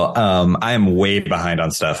 Well, I am way behind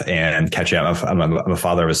on stuff and catching up. I'm a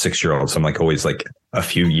father of a 6-year-old, so I'm like always like a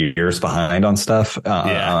few years behind on stuff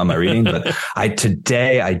on my reading. But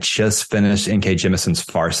today I just finished N.K. Jemisin's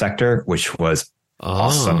Far Sector, which was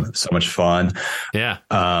awesome, so much fun. Yeah,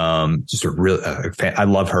 just a real fan. I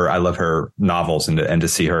love her novels, and to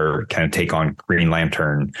see her kind of take on Green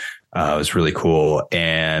Lantern was really cool.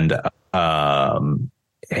 And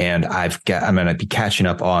I'm going to be catching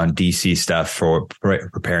up on DC stuff for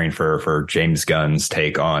preparing for James Gunn's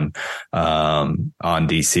take on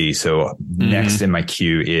DC. So next in my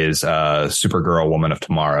queue is Supergirl, Woman of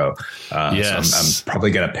Tomorrow. Yes. So I'm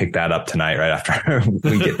probably going to pick that up tonight right after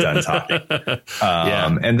we get done talking.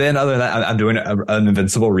 And then other than that, I'm doing an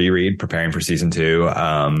Invincible reread, preparing for season 2.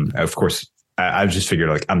 Of course, I just figured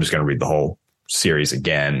like I'm just going to read the whole series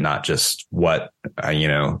again, not just what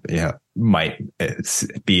might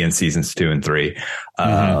be in seasons 2 and 3.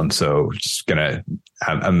 So just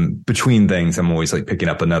I'm between things. I'm always like picking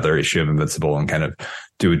up another issue of Invincible and kind of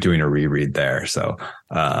doing a reread there. So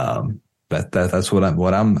that's what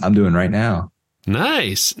I'm doing right now.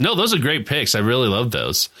 Nice. No, those are great picks. I really love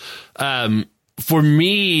those. For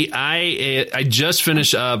me, I just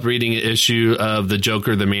finished up reading an issue of The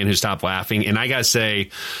Joker, the Man Who Stopped Laughing, and I gotta say,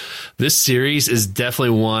 this series is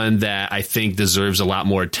definitely one that I think deserves a lot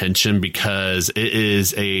more attention because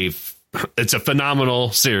it's a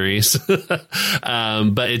phenomenal series.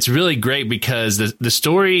 But it's really great because the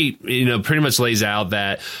story, pretty much lays out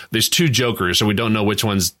that there's two Jokers, so we don't know which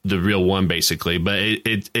one's the real one, basically. But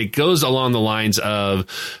it goes along the lines of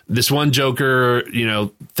this one Joker,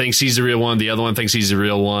 thinks he's the real one. The other one thinks he's the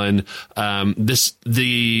real one.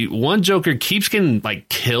 The one Joker keeps getting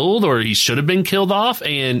killed, or he should have been killed off,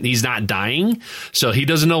 and he's not dying. So he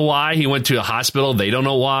doesn't know why. He went to a hospital. They don't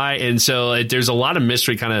know why. And so there's a lot of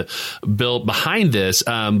mystery kind of built behind this,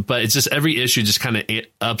 but it's just every issue just kind of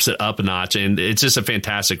ups it up a notch, and it's just a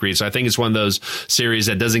fantastic read. So I think it's one of those series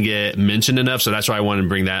that doesn't get mentioned enough, so that's why I wanted to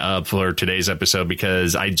bring that up for today's episode,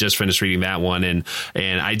 because I just finished reading that one, and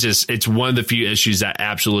it's one of the few issues that I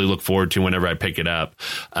absolutely look forward to whenever I pick it up.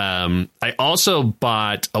 I also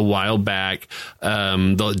bought a while back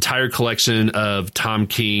the entire collection of Tom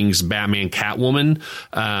King's Batman Catwoman,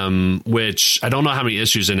 which I don't know how many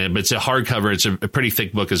issues in it, but it's a hardcover. It's a pretty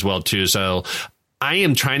thick book as well, too. So I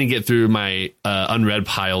am trying to get through my unread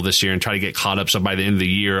pile this year and try to get caught up. So by the end of the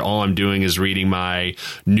year, all I'm doing is reading my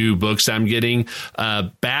new books that I'm getting.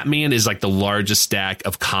 Batman is the largest stack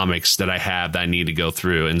of comics that I have that I need to go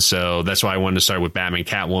through. And so that's why I wanted to start with Batman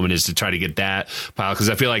Catwoman, is to try to get that pile. Because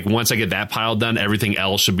I feel like once I get that pile done, everything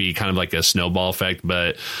else should be kind of like a snowball effect.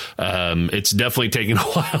 But it's definitely taking a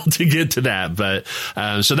while to get to that. But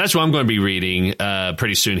so that's what I'm going to be reading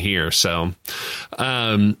pretty soon here. So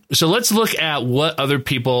let's look at what other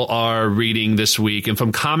people are reading this week. And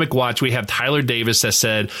from Comic Watch, we have Tyler Davis that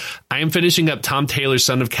said, I am finishing up Tom Taylor's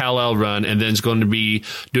Son of Kal-El run, and then is going to be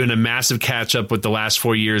doing a massive catch up with the last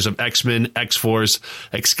 4 years of X-Men, X-Force,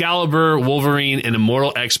 Excalibur, Wolverine, and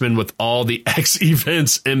Immortal X-Men, with all the X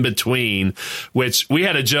events in between, which we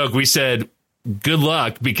had a joke. We said, good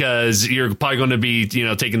luck, because you're probably going to be,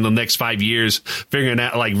 taking the next 5 years figuring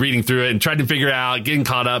out, reading through it and trying to figure out, getting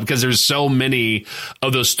caught up, because there's so many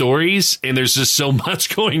of those stories and there's just so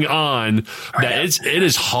much going on that it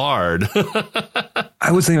is hard.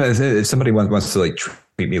 I was thinking about this, if somebody wants to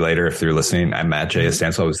tweet me later, if they're listening, I'm at J.S.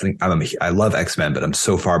 Stansel. I was thinking, I love X-Men, but I'm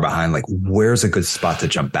so far behind. Where's a good spot to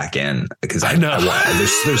jump back in? Because I know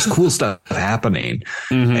there's cool stuff happening,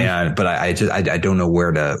 but I don't know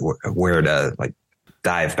where to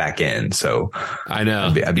dive back in. So I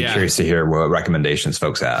know I'd be curious to hear what recommendations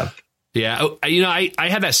folks have. Yeah, I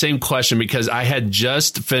had that same question because I had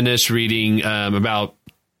just finished reading about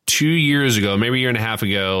 2 years ago, maybe a year and a half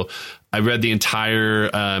ago. I read the entire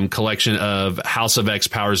collection of House of X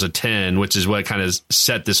Powers of 10, which is what kind of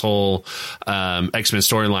set this whole X-Men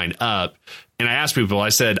storyline up. And I asked people, I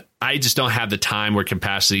said, I just don't have the time or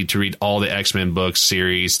capacity to read all the X-Men books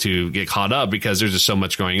series to get caught up because there's just so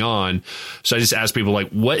much going on. So I just asked people,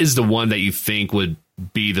 what is the one that you think would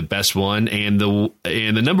be the best one? And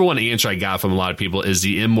the number one answer I got from a lot of people is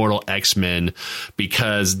the Immortal X-Men,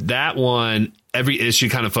 because that one, every issue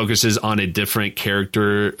kind of focuses on a different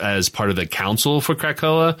character as part of the council for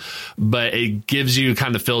Krakoa, but it gives you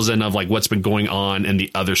kind of fills in of what's been going on in the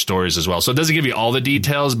other stories as well. So it doesn't give you all the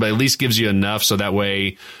details, but at least gives you enough so that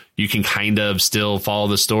way you can kind of still follow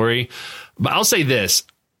the story. But I'll say this.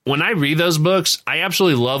 When I read those books, I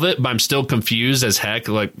absolutely love it, but I'm still confused as heck,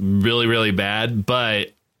 really, really bad.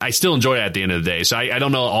 But I still enjoy it at the end of the day. So I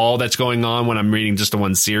don't know all that's going on when I'm reading just the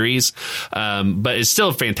one series. But it's still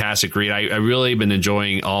a fantastic read. I really been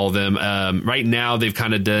enjoying all of them. Right now, they've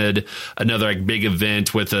kind of did another big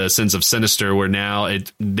event with a Sense of Sinister, where now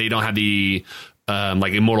they don't have the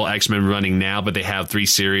Immortal X-Men running now, but they have 3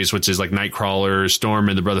 series, which is Nightcrawler, Storm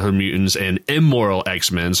and the Brotherhood of Mutants, and Immoral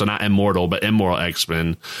X-Men. So not Immortal, but Immoral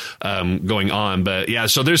X-Men going on. But yeah,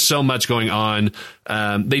 so there's so much going on.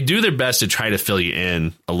 They do their best to try to fill you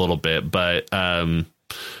in a little bit, but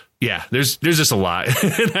yeah, there's just a lot.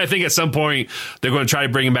 And I think at some point they're going to try to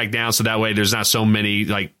bring him back down, so that way there's not so many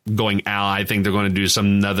going out. I think they're going to do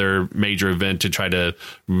some other major event to try to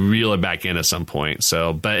reel it back in at some point.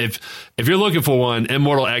 So, but if you're looking for one,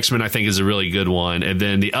 Immortal X-Men I think is a really good one, and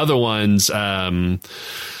then the other ones,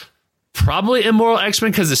 probably Immoral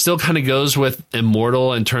X-Men, because it still kind of goes with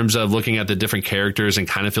Immortal in terms of looking at the different characters and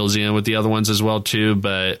kind of fills you in with the other ones as well too.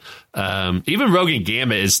 But even Rogue and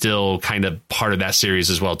Gambit is still kind of part of that series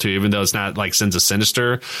as well too, even though it's not Sins of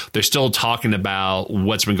Sinister. They're still talking about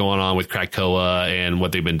what's been going on with Krakoa and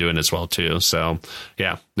what they've been doing as well too. So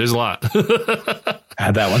yeah, there's a lot.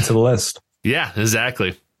 Add that one to the list. Yeah,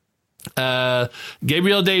 exactly.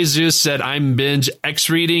 Gabriel De Jesus said, I'm binge X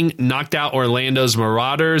reading, knocked out Orlando's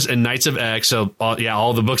Marauders and Knights of X. So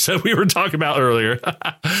all the books that we were talking about earlier.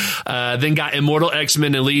 Then got Immortal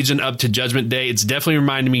X-Men and Legion up to Judgment Day. It's definitely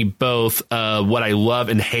reminded me both what I love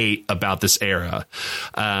and hate about this era.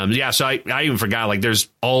 So I even forgot, like, there's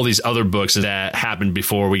all these other books that happened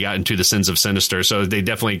before we got into the Sins of Sinister. So they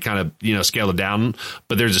definitely kind of, scaled it down,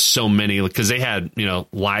 but there's just so many, because they had,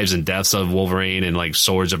 Lives and Deaths of Wolverine and like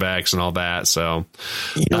Swords of X and all that. So,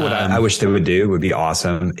 what I wish they would do would be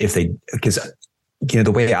awesome if they, because,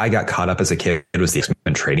 the way I got caught up as a kid was the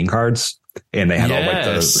X-Men trading cards, and they had all like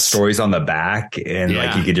the stories on the back, and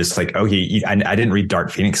like you could just like, I didn't read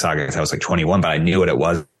Dark Phoenix Saga because I was like 21, but I knew what it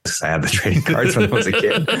was because I had the trading cards when I was a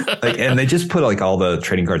kid. Like, and they just put like all the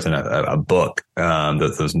trading cards in a book.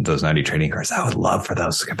 Those 90 trading cards. I would love for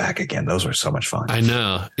those to come back again. Those were so much fun. I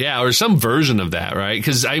know, or some version of that, right?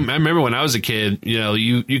 Because I remember when I was a kid,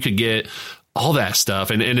 you could get all that stuff,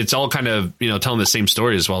 and it's all kind of telling the same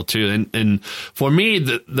story as well too. And for me,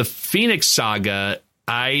 the Phoenix Saga,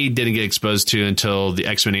 I didn't get exposed to until the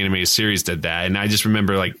X-Men animated series did that. And I just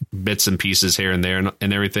remember like bits and pieces here and there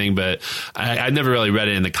and everything, but I never really read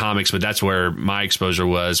it in the comics, but that's where my exposure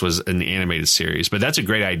was in the animated series. But that's a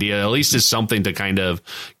great idea. At least it's something to kind of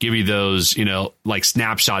give you those, like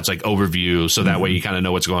snapshots, like overview. So that way you kind of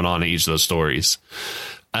know what's going on in each of those stories.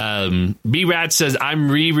 B-Rat says,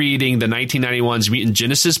 I'm rereading the 1991's Mutant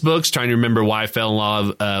Genesis books, trying to remember why I fell in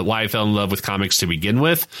love with comics to begin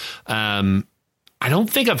with. I don't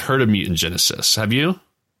think I've heard of Mutant Genesis. Have you?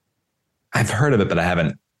 I've heard of it, but I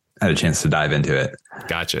haven't had a chance to dive into it.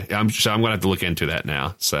 Gotcha. I'm going to have to look into that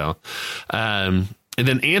now. So, and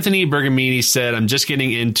then Anthony Bergamini said, I'm just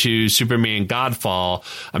getting into Superman Godfall.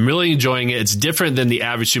 I'm really enjoying it. It's different than the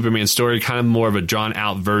average Superman story, kind of more of a drawn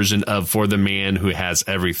out version of For the Man Who Has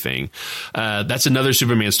Everything. That's another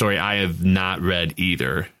Superman story I have not read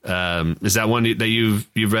either. Is that one that you've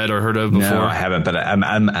read or heard of before? No, I haven't, but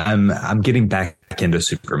I'm getting back into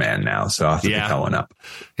Superman now, so I'll have to pick that one up.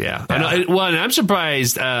 Yeah. I know, well, and I'm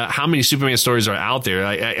surprised how many Superman stories are out there.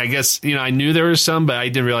 I guess, I knew there were some, but I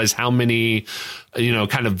didn't realize how many,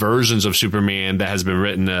 kind of versions of Superman that has been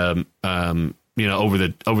written,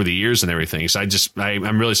 over the years and everything. So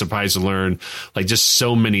I'm really surprised to learn like just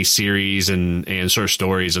so many series and sort of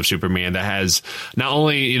stories of Superman that has not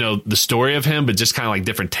only, the story of him, but just kind of like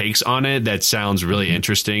different takes on it. That sounds really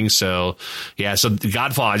interesting. So yeah. So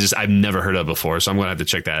Godfall, I've never heard of before. So I'm going to have to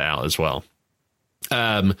check that out as well.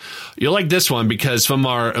 You'll like this one because from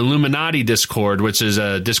our Illuminati Discord, which is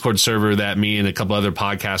a Discord server that me and a couple other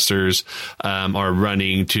podcasters are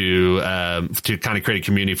running to kind of create a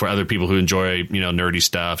community for other people who enjoy nerdy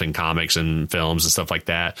stuff and comics and films and stuff like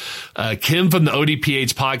that. Kim from the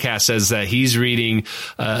ODPH podcast says that he's reading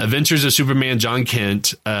Adventures of Superman John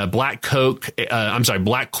Kent, Black Cloak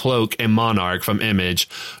and Monarch from Image,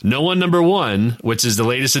 No One #1, which is the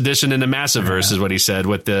latest edition in the Massiverse, is what he said,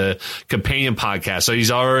 with the companion podcast. So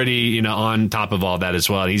he's already, on top of all that as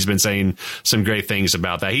well. He's been saying some great things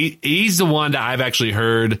about that. He's the one that I've actually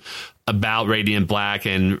heard about Radiant Black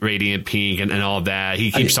and Radiant Pink and all of that.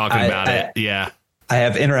 He keeps talking about it. Yeah. I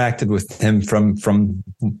have interacted with him from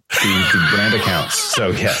the brand accounts.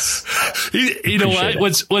 So yes, you know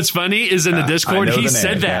what? What's funny is in the Discord, he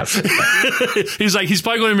said that. He's like, he's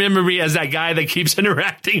probably going to remember me as that guy that keeps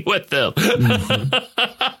interacting with them.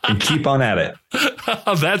 And keep on at it.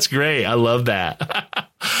 Oh, that's great. I love that.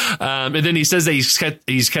 And then he says that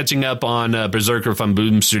he's catching up on Berserker from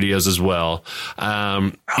Boom Studios as well.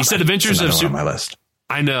 He said Adventures of on my list.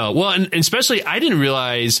 I know. Well, and especially I didn't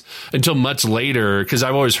realize until much later, because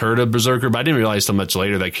I've always heard of Berserker, but I didn't realize until much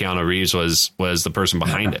later that Keanu Reeves was the person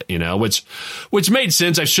behind it, which made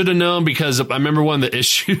sense. I should have known because I remember one of the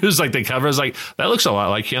issues, like the cover, I was like, that looks a lot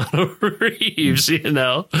like Keanu Reeves,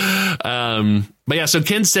 But yeah, so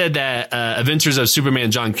Ken said that Adventures of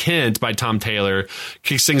Superman John Kent by Tom Taylor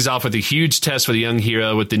kicks things off with a huge test for the young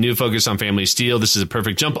hero with the new focus on Family Steel. This is a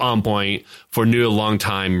perfect jump on point for new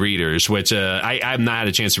long-time readers, which I have not had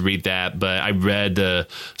a chance to read that, but I read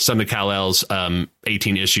some of Kal-El's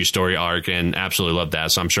 18-issue story arc and absolutely loved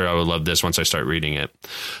that. So I'm sure I would love this once I start reading it.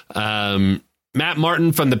 Matt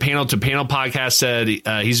Martin from the Panel to Panel podcast said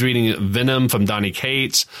he's reading Venom from Donny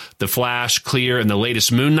Cates, The Flash, Clear, and the latest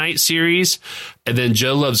Moon Knight series. And then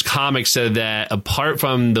Joe Loves Comics said that apart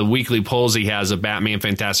from the weekly polls he has of Batman,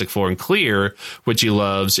 Fantastic Four, and Clear, which he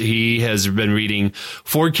loves, he has been reading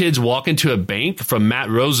Four Kids Walk Into a Bank from Matt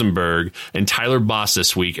Rosenberg and Tyler Boss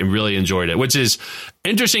this week and really enjoyed it, which is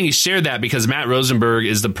interesting. He shared that because Matt Rosenberg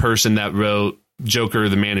is the person that wrote Joker,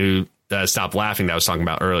 the Man Who Stopped Laughing that I was talking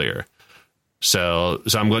about earlier. So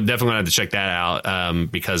I'm definitely going to have to check that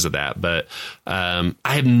out because of that. But I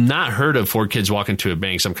have not heard of 4 Kids Walk Into a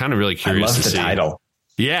Bank, so I'm kind of really curious to see. I love the title.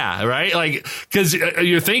 Yeah, right. Like, because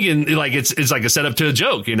you're thinking like it's like a setup to a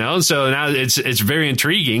joke, you know. So now it's very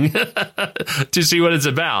intriguing to see what it's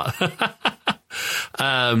about.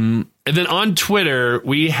 And then on Twitter,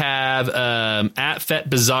 we have at Fett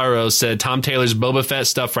Bizarro said Tom Taylor's Boba Fett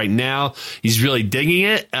stuff right now. He's really digging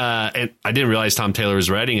it. And I didn't realize Tom Taylor was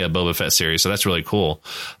writing a Boba Fett series, so that's really cool.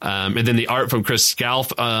 And then the art from Chris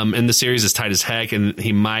Scalf in the series is tight as heck, and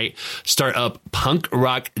he might start up Punk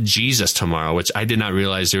Rock Jesus tomorrow, which I did not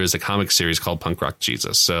realize there was a comic series called Punk Rock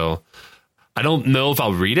Jesus. So I don't know if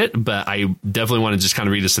I'll read it, but I definitely want to just kind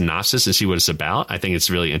of read a synopsis and see what it's about. I think it's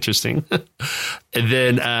really interesting. And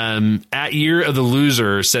then at Year of the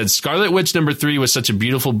Loser said Scarlet Witch #3 was such a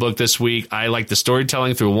beautiful book this week. I like the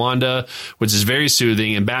storytelling through Wanda, which is very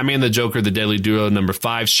soothing. And Batman the Joker, the Deadly Duo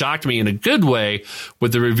 #5 shocked me in a good way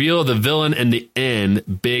with the reveal of the villain in the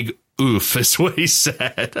end. Big oof is what he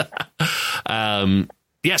said.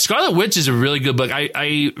 Yeah, Scarlet Witch is a really good book.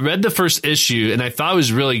 I read the first issue and I thought it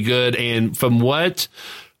was really good. And from what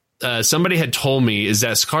somebody had told me is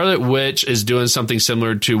that Scarlet Witch is doing something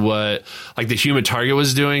similar to what like the Human Target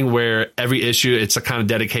was doing, where every issue it's kind of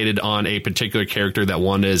dedicated on a particular character that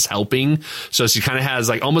Wanda is helping. So she kind of has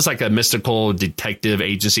like almost like a mystical detective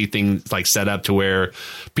agency thing like set up to where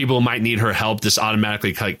people might need her help. This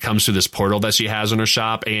automatically comes through this portal that she has in her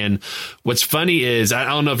shop. And what's funny is I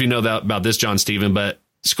don't know if you know that about this, Jon-Stephen, but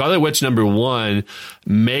Scarlet Witch #1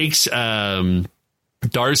 makes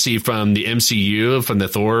Darcy from the MCU, from the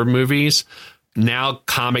Thor movies, now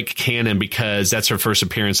comic canon because that's her first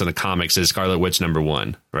appearance in the comics is Scarlet Witch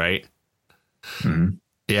 #1, right? Mm-hmm.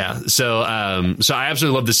 Yeah. So I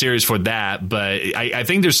absolutely love the series for that, but I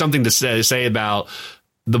think there's something to say about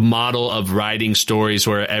the model of writing stories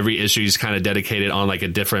where every issue is kind of dedicated on like a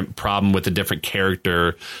different problem with a different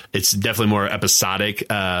character. It's definitely more episodic.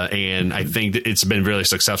 And I think that it's been really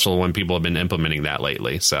successful when people have been implementing that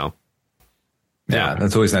lately. So. Yeah,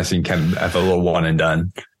 that's always nice. You can have a little one and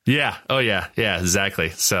done. Yeah. Oh, yeah. Yeah, exactly.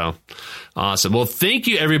 So awesome. Well, thank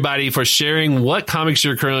you, everybody, for sharing what comics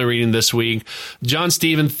you're currently reading this week.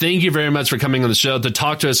 Jon-Stephen, thank you very much for coming on the show to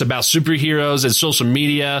talk to us about superheroes and social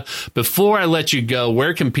media. Before I let you go,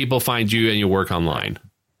 where can people find you and your work online?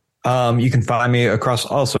 You can find me across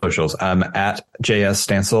all socials. I'm at JS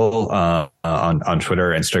Stansel on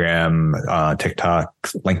Twitter, Instagram, TikTok,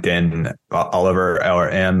 LinkedIn, all over.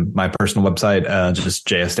 And my personal website, just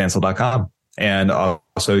jsstansel.com. And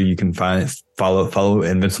also you can follow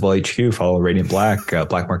Invincible HQ, follow Radiant Black,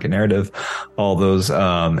 Black Market Narrative, all those.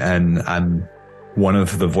 And I'm one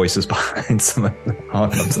of the voices behind some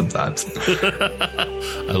of them sometimes.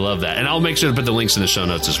 I love that. And I'll make sure to put the links in the show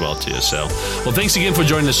notes as well, too. So, well, thanks again for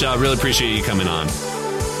joining the show. I really appreciate you coming on.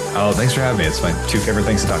 Oh, thanks for having me. It's my 2 favorite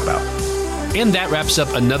things to talk about. And that wraps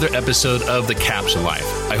up another episode of The Capsule Life.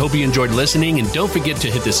 I hope you enjoyed listening, and don't forget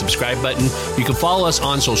to hit the subscribe button. You can follow us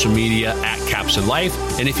on social media at Capsule Life.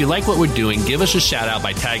 And if you like what we're doing, give us a shout out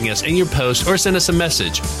by tagging us in your post or send us a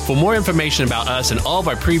message. For more information about us and all of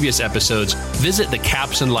our previous episodes, visit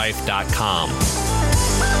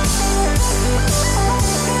thecapsonlife.com.